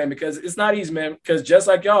grow, man, because it's not easy, man, because just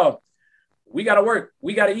like y'all, we got to work.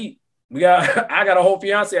 We got to eat. I got a whole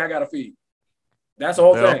fiance I got to feed. That's the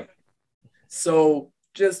whole thing. So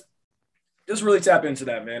just really tap into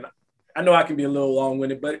that, man. I know I can be a little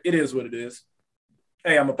long-winded, but it is what it is.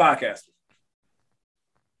 Hey, I'm a podcaster.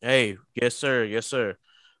 Hey, yes, sir. Yes, sir.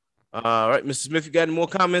 All right, Mr. Smith, you got any more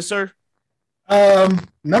comments, sir?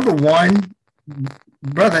 Number one,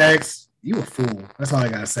 Brother X, you a fool. That's all I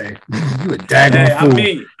gotta say. You a daggone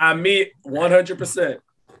fool. I'm me 100%.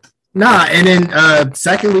 Nah, and then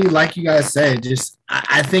secondly, like you guys said, just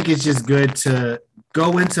I think it's just good to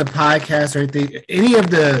go into podcasts or anything, any of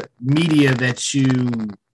the media that you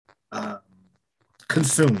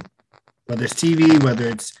consume, whether it's TV, whether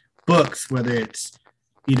it's books, whether it's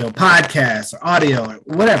podcasts or audio or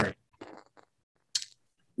whatever.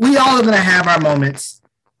 We all are gonna have our moments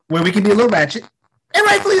where we can be a little ratchet, and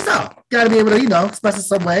rightfully so. Got to be able to express it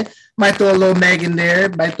some way. Might throw a little Meg in there,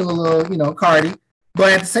 might throw a little Cardi.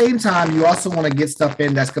 But at the same time, you also want to get stuff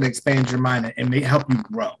in that's going to expand your mind and help you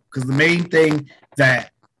grow. Because the main thing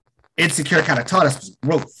that Insecure kind of taught us was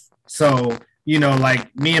growth. So,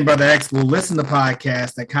 like me and Brother X will listen to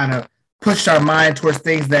podcasts that kind of pushed our mind towards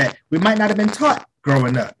things that we might not have been taught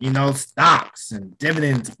growing up, stocks and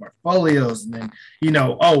dividends, and portfolios, and then,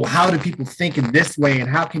 how do people think in this way and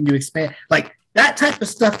how can you expand? Like that type of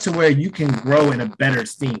stuff to where you can grow in a better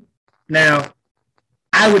esteem. Now,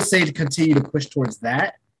 I would say to continue to push towards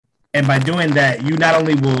that. And by doing that, you not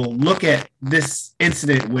only will look at this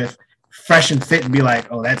incident with fresh and fit and be like,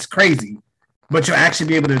 oh, that's crazy, but you'll actually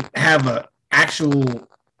be able to have an actual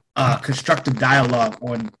constructive dialogue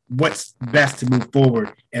on what's best to move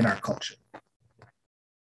forward in our culture.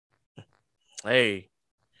 Hey,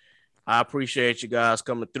 I appreciate you guys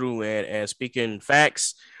coming through and speaking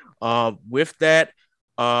facts. With that,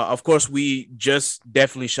 of course, we just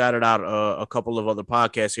definitely shouted out a couple of other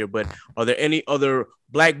podcasts here, but are there any other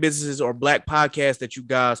Black businesses or Black podcasts that you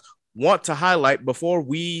guys want to highlight before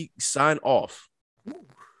we sign off?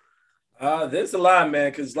 There's a lot,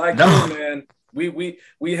 man, because you, man, we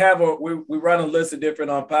run a list of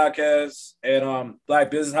different podcasts and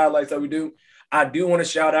Black business highlights that we do. I do want to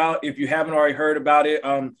shout out, if you haven't already heard about it,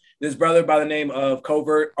 this brother by the name of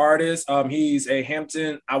Covert Artist. He's a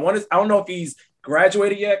Hampton. I don't know if he's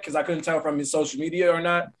graduated yet because I couldn't tell from his social media or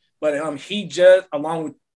not, but he just,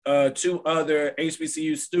 along with two other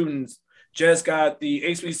HBCU students, just got the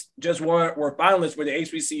were finalists for the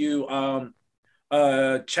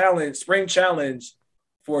HBCU spring challenge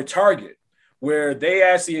for Target, where they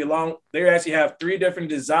actually have 3 different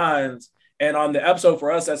designs. And on the episode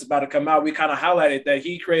for us that's about to come out, we kind of highlighted that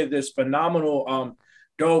he created this phenomenal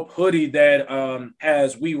dope hoodie that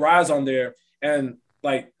has We Rise on there. And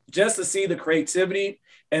like, just to see the creativity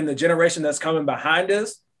and the generation that's coming behind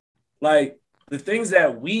us, like the things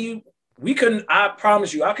that we couldn't, I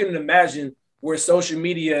promise you, I couldn't imagine where social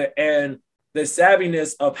media and the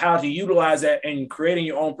savviness of how to utilize that and creating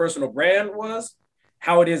your own personal brand was,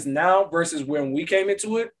 how it is now versus when we came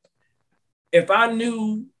into it. If I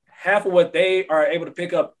knew half of what they are able to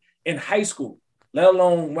pick up in high school, let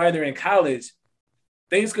alone while they're in college,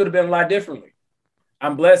 things could have been a lot differently.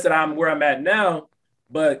 I'm blessed that I'm where I'm at now,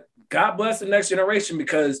 but God bless the next generation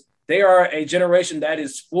because they are a generation that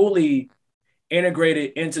is fully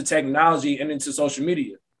integrated into technology and into social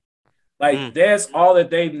media. Like that's all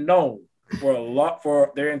that they've known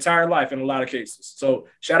for their entire life in a lot of cases. So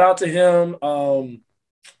shout out to him.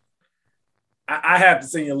 I have to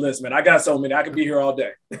send you a list, man. I got so many. I could be here all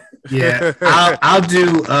day. Yeah, I'll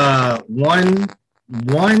do one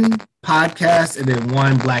podcast and then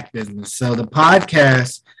one Black business. So the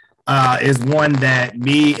podcast is one that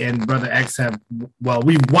me and Brother X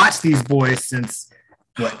we've watched these boys since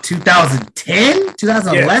 2010,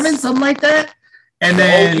 2011, yes. Something like that. And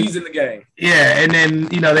then he's in the game. Yeah, and then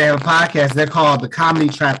they have a podcast. They're called the Comedy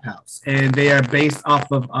Trap House, and they are based off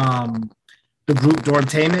of the group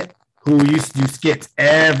Dormtainment, who used to do skits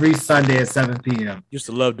every Sunday at 7 p.m. Used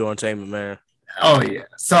to love Dormtainment, man. Oh yeah.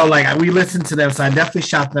 So we listened to them, so I definitely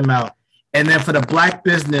shout them out. And then for the Black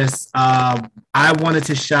business, I wanted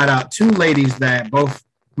to shout out 2 ladies that both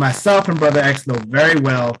myself and Brother X know very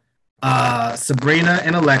well. Sabrina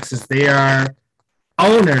and Alexis, they are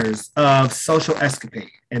owners of Social Escapade.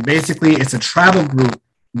 And basically, it's a travel group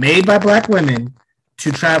made by Black women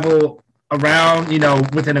to travel around,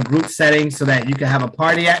 within a group setting so that you can have a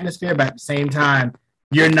party atmosphere, but at the same time,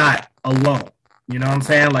 you're not alone. You know what I'm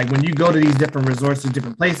saying? Like when you go to these different resorts and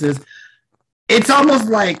different places, it's almost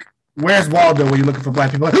like Where's Waldo when you're looking for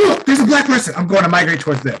Black people? Like, oh, there's a Black person. I'm going to migrate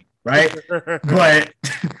towards them, right?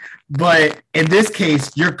 But in this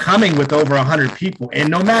case, you're coming with over 100 people, and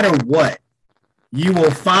no matter what, you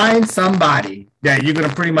will find somebody that you're going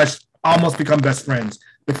to pretty much almost become best friends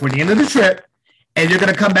before the end of the trip, and you're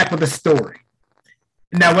going to come back with a story.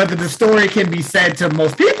 Now, whether the story can be said to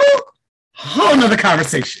most people, whole nother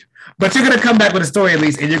conversation. But you're going to come back with a story at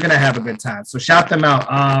least, and you're going to have a good time. So shout them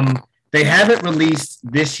out. They haven't released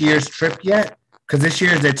this year's trip yet because this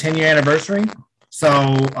year is their 10-year anniversary. So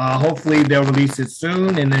hopefully they'll release it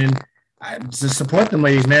soon, and then just support them,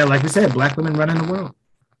 ladies, man. Like we said, Black women running the world.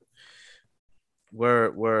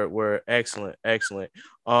 We're excellent.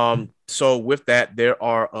 So with that, there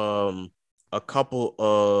are a couple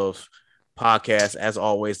of podcasts, as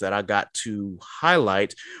always, that I got to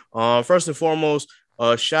highlight. First and foremost,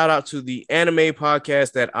 shout out to the anime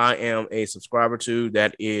podcast that I am a subscriber to.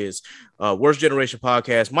 That is Worst Generation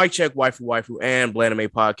Podcast, Mic Check, Waifu, and Blanime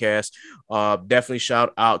Podcast. Definitely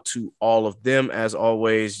shout out to all of them. As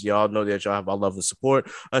always, y'all know that y'all have our love and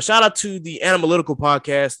support. Shout out to the Analytical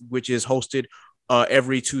Podcast, which is hosted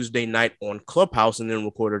every Tuesday night on Clubhouse and then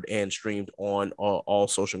recorded and streamed on all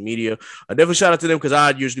social media. Definitely shout out to them because I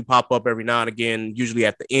usually pop up every now and again, usually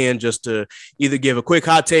at the end, just to either give a quick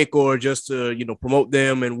hot take or just to, promote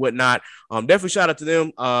them and whatnot. Definitely shout out to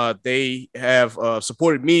them. They have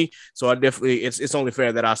supported me, so I definitely, it's only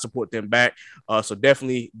fair that I support them back. So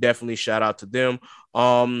definitely shout out to them.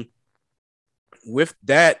 With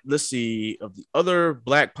that, let's see, of the other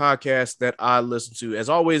Black podcasts that I listen to, as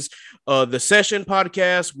always, the Session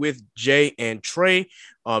Podcast with Jay and Trey.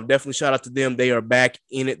 Definitely shout out to them. They are back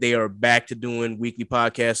in it. They are back to doing weekly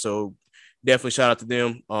podcasts. So definitely shout out to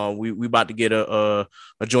them. We about to get a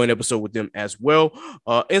joint episode with them as well.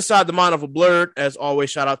 Inside the Mind of a Blurred, as always,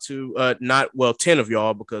 shout out to 10 of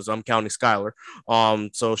y'all because I'm counting Skylar.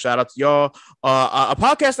 So shout out to y'all. A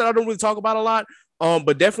podcast that I don't really talk about a lot,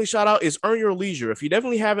 but definitely shout out is Earn Your Leisure. If you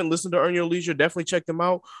definitely haven't listened to Earn Your Leisure, definitely check them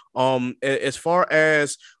out. As far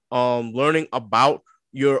as learning about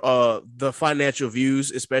your the financial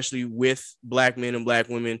views, especially with Black men and Black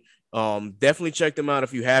women, definitely check them out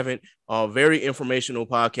if you haven't. Very informational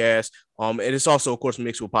podcast. And it's also, of course,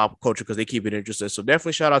 mixed with pop culture because they keep it interesting. So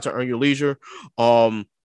definitely shout out to Earn Your Leisure. Shout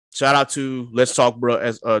out to Let's Talk Bro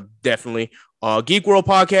as definitely Geek World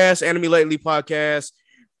Podcast, Anime Lately Podcast.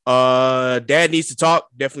 Dad Needs to Talk.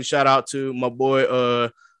 Definitely shout out to my boy.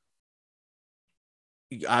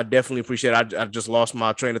 I definitely appreciate it. I just lost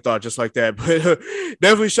my train of thought just like that. But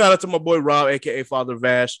definitely shout out to my boy Rob, aka Father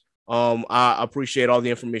Vash. I appreciate all the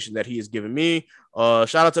information that he has given me.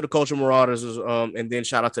 Shout out to the Culture Marauders, and then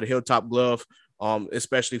shout out to the Hilltop Glove,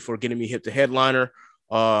 especially for getting me hip to headliner.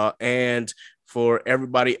 And for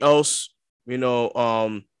everybody else,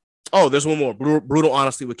 oh, there's one more. Brutal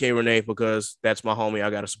Honesty with K. Renee, because that's my homie. I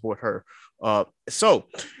got to support her. So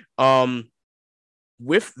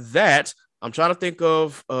with that, I'm trying to think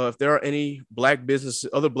of if there are any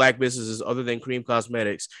other black businesses other than Cream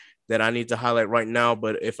Cosmetics that I need to highlight right now.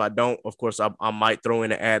 But if I don't, of course, I might throw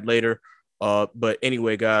in an ad later. But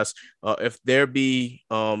anyway, guys, if there be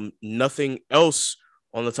nothing else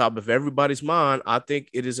on the top of everybody's mind, I think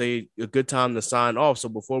it is a good time to sign off. So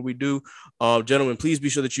before we do, gentlemen, please be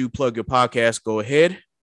sure that you plug your podcast. Go ahead.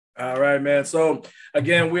 All right, man. So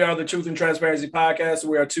again, we are the Truth and Transparency Podcast.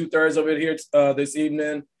 We are 2/3 of it here this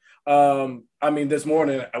evening. This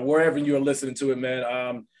morning, wherever you are listening to it,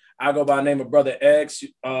 man. I go by the name of Brother X.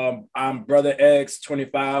 I'm Brother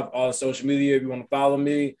X25 on social media if you want to follow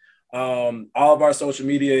me. All of our social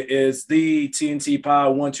media is the TNT Pod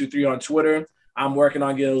 123 on Twitter. I'm working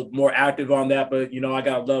on getting more active on that, but I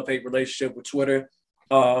got a love-hate relationship with Twitter.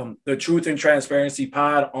 The Truth and Transparency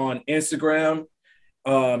Pod on Instagram.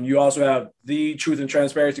 You also have the Truth and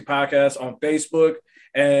Transparency Podcast on Facebook.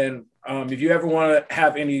 And if you ever want to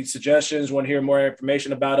have any suggestions, want to hear more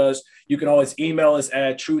information about us, you can always email us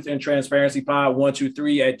at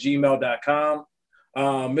truthandtransparencypod123@gmail.com.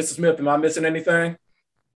 Mr. Smith, am I missing anything?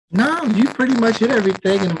 No, you pretty much hit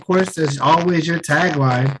everything. And of course, there's always your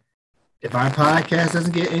tagline. If our podcast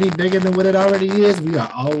doesn't get any bigger than what it already is, we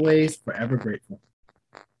are always forever grateful.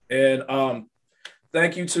 And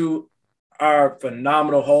thank you to our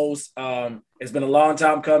phenomenal host. It's been a long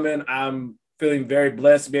time coming. I'm feeling very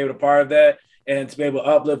blessed to be able to be part of that. and to be able to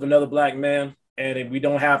uplift another Black man. And if we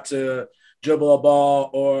don't have to dribble a ball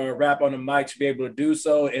or rap on the mic to be able to do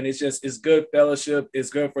so. And it's good fellowship. It's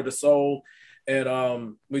good for the soul.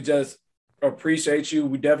 And we just appreciate you.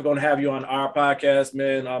 We definitely going to have you on our podcast,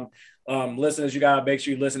 man. Listeners, you got to make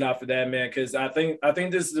sure you listen out for that, man. Because I think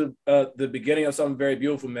this is the beginning of something very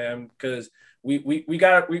beautiful, man. Because we're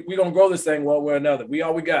going to grow this thing one way or another. We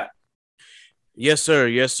all we got. Yes, sir.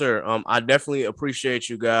 Yes, sir. I definitely appreciate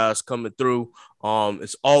you guys coming through.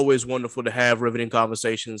 It's always wonderful to have riveting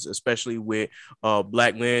conversations, especially with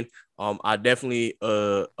Black men. I definitely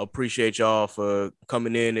appreciate y'all for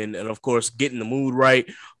coming in and of course, getting the mood right.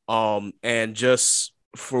 And just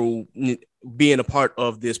for being a part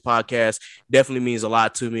of this podcast definitely means a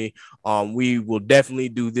lot to me. We will definitely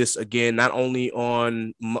do this again, not only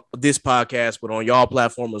on this podcast, but on y'all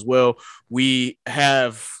platform as well. We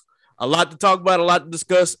have a lot to talk about, a lot to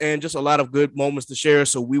discuss, and just a lot of good moments to share.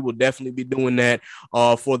 So we will definitely be doing that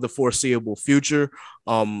for the foreseeable future.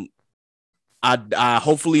 I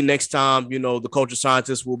hopefully next time, the culture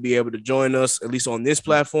scientist will be able to join us, at least on this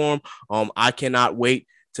platform. I cannot wait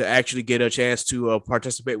to actually get a chance to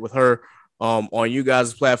participate with her on you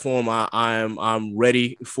guys' platform. I'm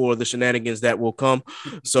ready for the shenanigans that will come.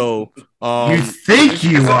 So you think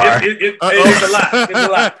you are? It's a lot. It's a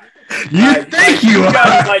lot. You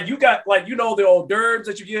got the hors d'oeuvres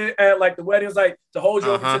that you get at like the weddings, like to hold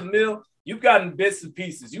you over to the meal. You've gotten bits and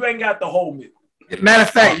pieces. You ain't got the whole meal. Matter of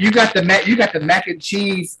fact, you got the mac and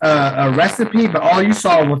cheese recipe, but all you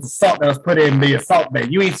saw was the salt that was put in the salt bag.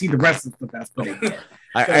 You ain't see the rest of the stuff that's put in.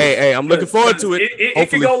 Hey, I'm looking forward to it. It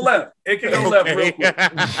can go left. It can go left real quick.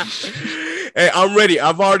 Hey, I'm ready.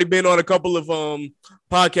 I've already been on a couple of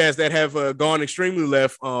podcasts that have gone extremely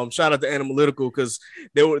left. Shout out to Analytical, because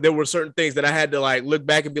there were certain things that I had to like look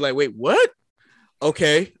back and be like, wait, what?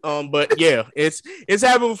 Okay. But yeah, it's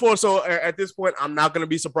happened before. So at this point, I'm not gonna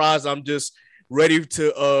be surprised. I'm just ready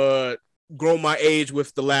to grow my age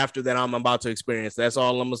with the laughter that I'm about to experience. That's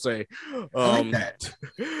all I'm gonna say. I like that.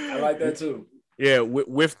 I like that too. Yeah,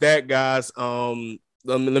 with that, guys,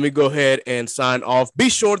 let me go ahead and sign off. Be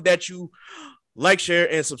sure that you like,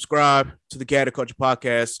 share, and subscribe to the Chaotic Culture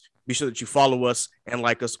Podcast. Be sure that you follow us and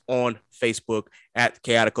like us on Facebook at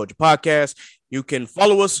Chaotic Culture Podcast. You can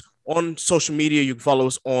follow us on social media. You can follow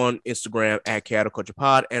us on Instagram at Chaotic Culture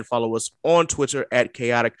Pod and follow us on Twitter at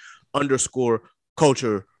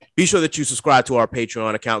Chaotic_Culture. Be sure that you subscribe to our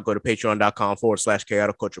Patreon account. Go to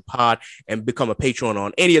patreon.com/Chaotic Culture Pod and become a patron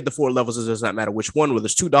on any of the 4 levels. It does not matter which one, whether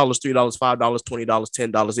it's $2, $3, $5, $20,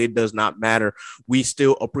 $10. It does not matter. We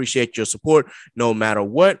still appreciate your support no matter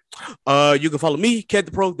what. You can follow me, Ked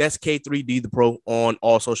the Pro. That's K3D the Pro on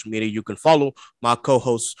all social media. You can follow my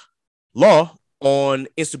co-host Law on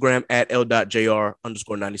Instagram at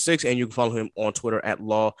L.JR_96. And you can follow him on Twitter at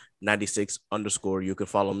Law96_. You can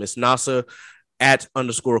follow Miss Nasa at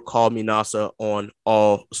 _call me Nasa on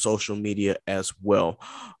all social media as well.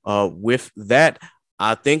 With that,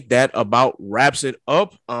 I think that about wraps it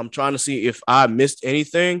up. I'm trying to see if I missed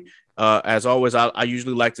anything. As always, I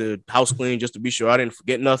usually like to house clean just to be sure I didn't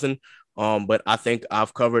forget nothing. But I think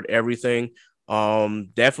I've covered everything.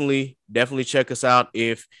 Definitely check us out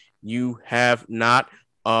if you have not.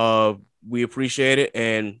 We appreciate it.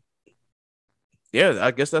 And yeah,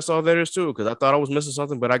 I guess that's all there is to it, because I thought I was missing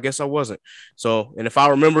something, but I guess I wasn't. So, and if I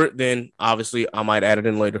remember it, then obviously I might add it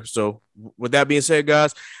in later. So with that being said,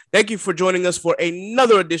 guys, thank you for joining us for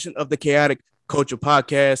another edition of the Chaotic Culture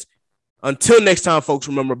Podcast. Until next time, folks,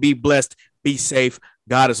 remember, be blessed, be safe.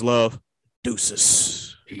 God is love.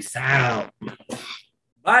 Deuces. Peace out.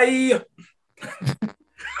 Bye.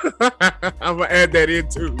 I'm going to add that in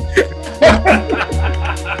too.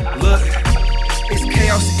 Look, it's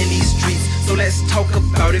chaos in these streets, so let's talk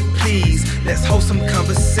about it, please. Let's hold some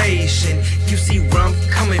conversation. You see where I'm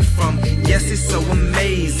coming from. Yes, it's so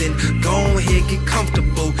amazing. Go ahead, get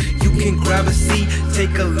comfortable. You can grab a seat,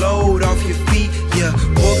 take a load off your feet. Yeah,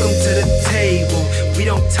 welcome to the table. We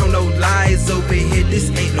don't tell no lies over here. This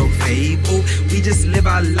ain't no fable. We just live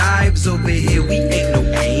our lives over here. We ain't no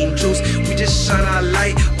angels. We just shine our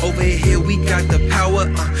light over here. We got the power.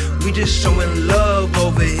 We just showing love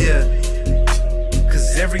over here.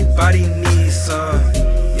 Cause everybody needs some,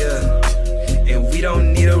 yeah. And we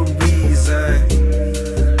don't need a reason.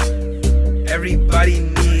 Everybody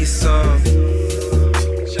needs some.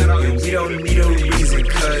 And we don't need a reason,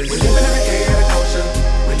 cause we're living in a chaotic culture.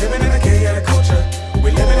 We're living in a chaotic culture.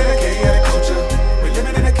 We're living in a chaotic culture. We're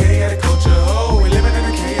living in a chaotic culture. Oh, we're living in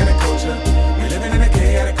a chaotic culture. We're living in a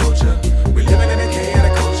chaotic culture. We're living in a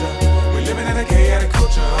chaotic culture. We're living in a chaotic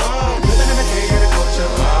culture. Oh, we're living in a chaotic culture.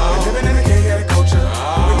 We're living in a chaotic culture.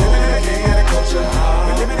 We're living in a chaotic culture.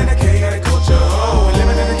 We're living in a chaotic culture.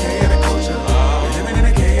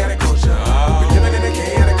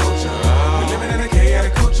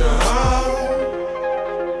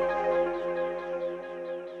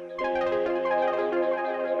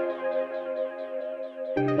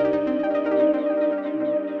 Peace.